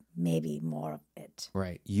that's maybe more of it.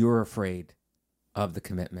 Right. You're afraid of the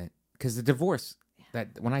commitment because the divorce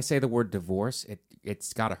that when I say the word divorce,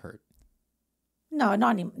 it's got to hurt. No,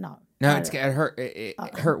 not anymore. No. No, it hurt. It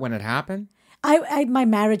hurt when it happened. My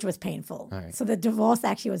marriage was painful. All right. So the divorce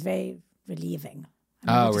actually was very relieving.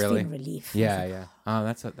 Oh, really? Relief. Yeah, yeah. Oh,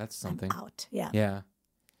 that's something. I'm out. Yeah. Yeah.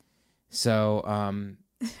 So,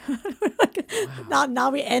 Now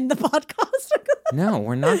we end the podcast. no,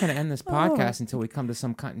 we're not going to end this podcast until we come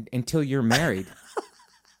to until you're married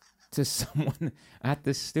to someone at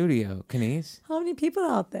this studio, Kaneez. How many people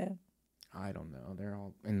are out there? I don't know. They're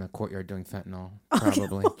all in the courtyard doing fentanyl,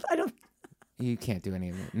 probably. I don't. You can't do any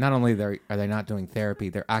of it. Not only are they not doing therapy,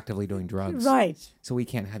 they're actively doing drugs. Right. So we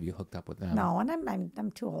can't have you hooked up with them. No, and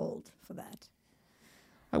I'm too old for that.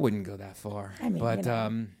 I wouldn't go that far. I mean, but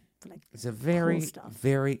like it's a very, cool stuff.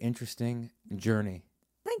 very interesting journey.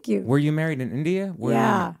 Thank you. Were you married in India?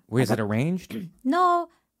 Yeah. Was it arranged? No.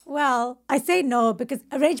 Well, I say no because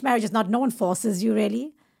arranged marriage is not. No one forces you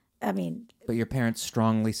really. I mean, But your parents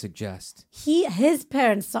strongly suggest. his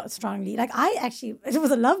parents strongly, like it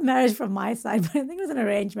was a love marriage from my side, but I think it was an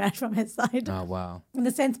arranged marriage from his side. Oh, wow. In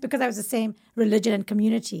the sense, because I was the same religion and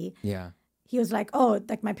community, Yeah. he was like, oh,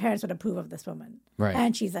 like my parents would approve of this woman. Right.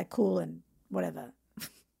 And she's like cool and whatever.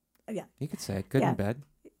 Yeah. You could say it. Good in bed.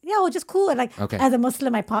 Yeah, well, just cool. And like, Okay. as a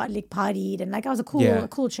Muslim, I partied and like I was a cool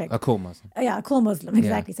chick. A cool Muslim. Yeah, a cool Muslim,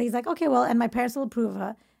 exactly. So he's like, okay, well, and my parents will approve of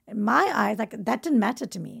her. In my eyes, like that didn't matter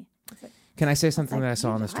to me. Can I say something like, that I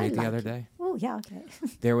saw on the I street the like other you. day? Oh, yeah, okay.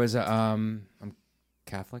 There was a I'm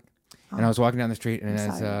Catholic, and I was walking down the street, and I'm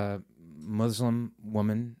there's sorry. a Muslim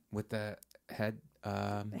woman with the head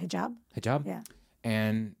Hijab? hijab, Yeah.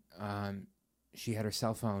 and she had her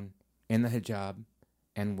cell phone in the hijab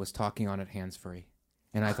and was talking on it hands free,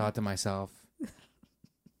 and I thought to myself,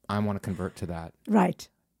 I want to convert to that. Right.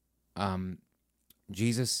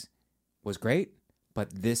 Jesus was great, but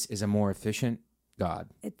this is a more efficient God.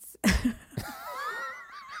 It's...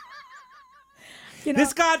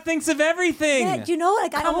 This God thinks of everything. Yeah, do you know,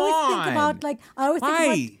 like I Come always on. think about, like, I always think Why?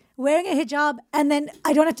 about wearing a hijab and then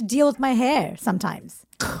I don't have to deal with my hair sometimes.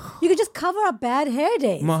 You could just cover up bad hair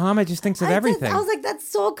days. Muhammad just thinks of everything. I was like, that's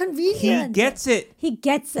so convenient. He gets it. He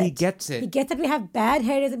gets it. He gets it. He gets that we have bad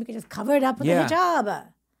hair days and we can just cover it up with Yeah. a hijab.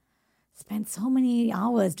 Spent so many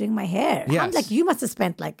hours doing my hair. Yes. I'm like, you must have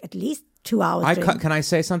spent like at least 2 hours doing Can I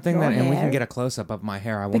say something your and we can hair. get a close up of my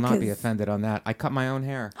hair? I will not be Because- offended on that. I cut my own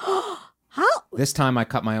hair. How? This time I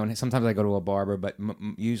cut my own. Sometimes I go to a barber, but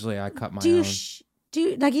usually I cut my Do own.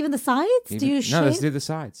 you like even the sides? Do you shave? No, let's do the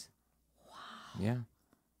sides. Wow. Yeah.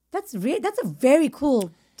 That's a very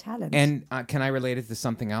cool talent. And can I relate it to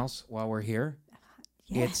something else while we're here?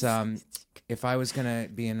 yes. It's if I was gonna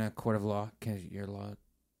be in a court of law, because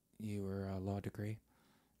you were a law degree,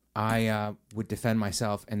 I would defend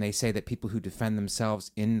myself, and they say that people who defend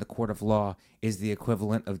themselves in the court of law is the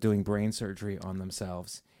equivalent of doing brain surgery on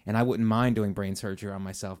themselves. And I wouldn't mind doing brain surgery on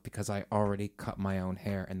myself because I already cut my own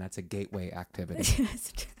hair, and that's a gateway activity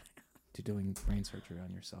to doing brain surgery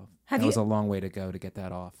on yourself. That was a long way to go to get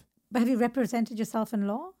that off. But have you represented yourself in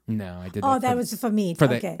law? No, I did. Oh, that was for me.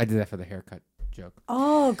 Okay. I did that for the haircut joke.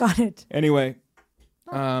 Oh, got it. Anyway,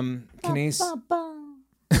 Kaneez. Bum, bum.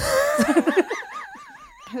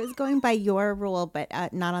 I was going by your rule, but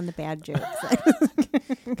not on the bad jokes.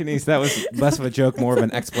 Kaneez, that was less of a joke, more of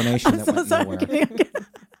an explanation that went nowhere. Okay.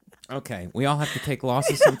 Okay, we all have to take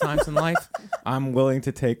losses sometimes in life. I'm willing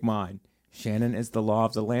to take mine. Shannon is the law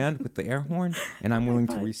of the land with the air horn, and I'm willing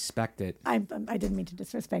to respect it. I didn't mean to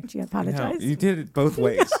disrespect you. I No, apologize. you did it both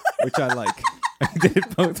ways, which I like. You did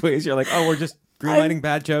it both ways. You're like, oh, we're just greenlighting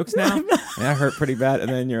bad jokes now? And that hurt pretty bad. And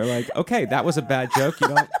then you're like, okay, that was a bad joke. You're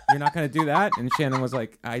not going to do that? And Shannon was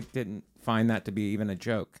like, I didn't find that to be even a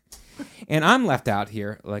joke. And I'm left out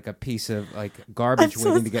here like a piece of like garbage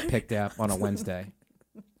waiting to get picked up on a Wednesday.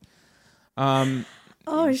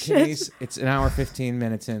 Oh, shit. Kaneez, it's an hour 15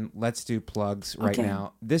 minutes in. Let's do plugs right Okay.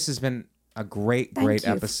 now. This has been a great Thank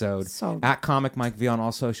you. episode. So- At Comic Mike V on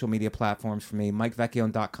all social media platforms for me.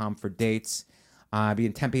 MikeVecchione.com for dates. I'll be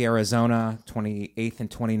in Tempe, Arizona, 28th and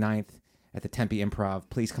 29th at the Tempe Improv.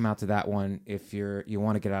 Please come out to that one if you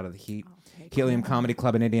want to get out of the heat. Helium Comedy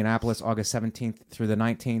Club in Indianapolis, August 17th through the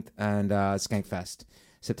 19th, and Skankfest,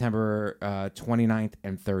 September 29th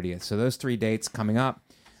and 30th. So those 3 dates coming up.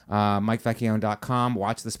 MikeVecchione.com.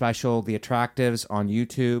 Watch the special, The Attractives, on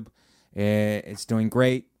YouTube. It's doing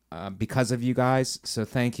great because of you guys, so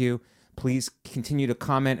thank you. Please continue to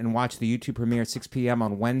comment and watch the YouTube premiere at 6 p.m.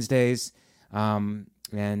 on Wednesdays, and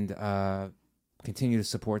continue to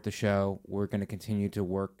support the show. We're going to continue to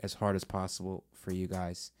work as hard as possible for you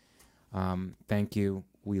guys. Thank you.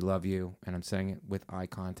 We love you, and I'm saying it with eye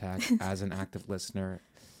contact as an active listener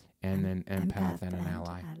and an empath and an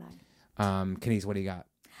ally. Kaneez, what do you got?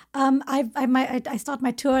 I start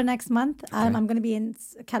my tour next month. I'm going to be in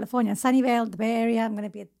California, Sunnyvale, the Bay Area. I'm going to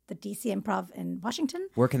be at the DC Improv in Washington.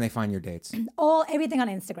 Where can they find your dates? Everything on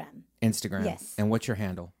Instagram. Instagram. Yes. And what's your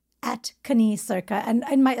handle? At Kaneez Surka. And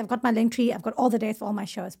I've got my link tree. I've got all the dates for all my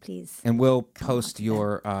shows, please. And we'll post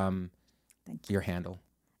your handle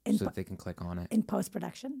so that they can click on it. In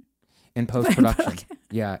post-production. In post-production.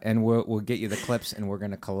 Yeah, and we'll get you the clips and we're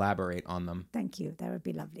going to collaborate on them. Thank you. That would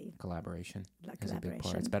be lovely. Collaboration is a big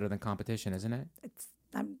part. It's better than competition, isn't it?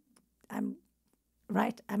 I'm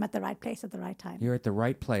right. I'm at the right place at the right time. You're at the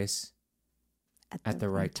right place at the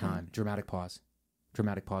right time. Dramatic pause.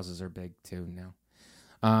 Dramatic pauses are big too now.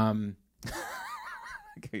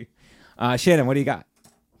 Okay. Shannon, what do you got?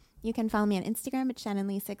 You can follow me on Instagram at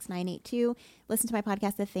ShannonLee6982. Listen to my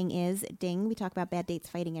podcast, The Thing Is, Ding. We talk about bad dates,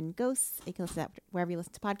 fighting, and ghosts. You can listen to that wherever you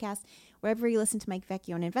listen to podcasts. Wherever you listen to Mike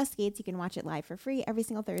Vecchione Investigates, you can watch it live for free every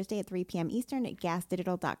single Thursday at 3 p.m. Eastern at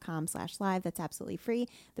gasdigital.com/live. That's absolutely free.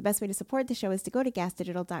 The best way to support the show is to go to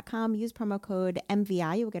gasdigital.com, use promo code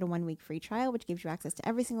MVI. You will get a 1-week free trial, which gives you access to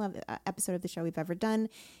every single episode of the show we've ever done.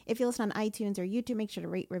 If you listen on iTunes or YouTube, make sure to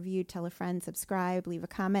rate, review, tell a friend, subscribe, leave a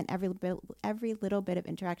comment. Every little bit of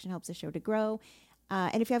interaction helps the show to grow.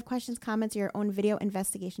 And if you have questions, comments, or your own video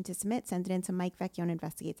investigation to submit, send it in to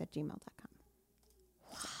MikeVecchioneInvestigates@gmail.com.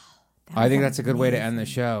 I think that's a good way to end the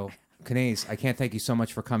show. Kaneez, I can't thank you so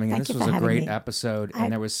much for coming in. This was a great episode,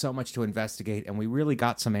 and there was so much to investigate, and we really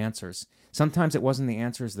got some answers. Sometimes it wasn't the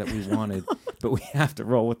answers that we wanted, but we have to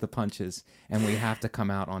roll with the punches, and we have to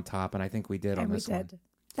come out on top, and I think we did on this one.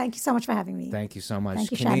 Thank you so much for having me. Thank you so much.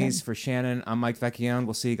 Thank you, Kaneez, Shannon. for Shannon, I'm Mike Vecchione.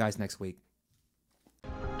 We'll see you guys next week.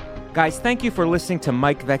 Guys, thank you for listening to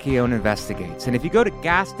Mike Vecchione Investigates. And if you go to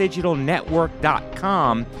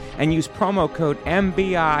gasdigitalnetwork.com and use promo code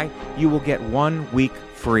MBI, you will get 1 week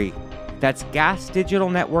free. That's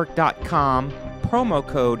gasdigitalnetwork.com, promo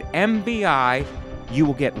code MBI, you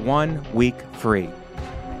will get 1 week free.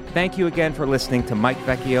 Thank you again for listening to Mike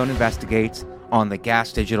Vecchione Investigates on the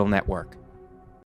Gas Digital Network.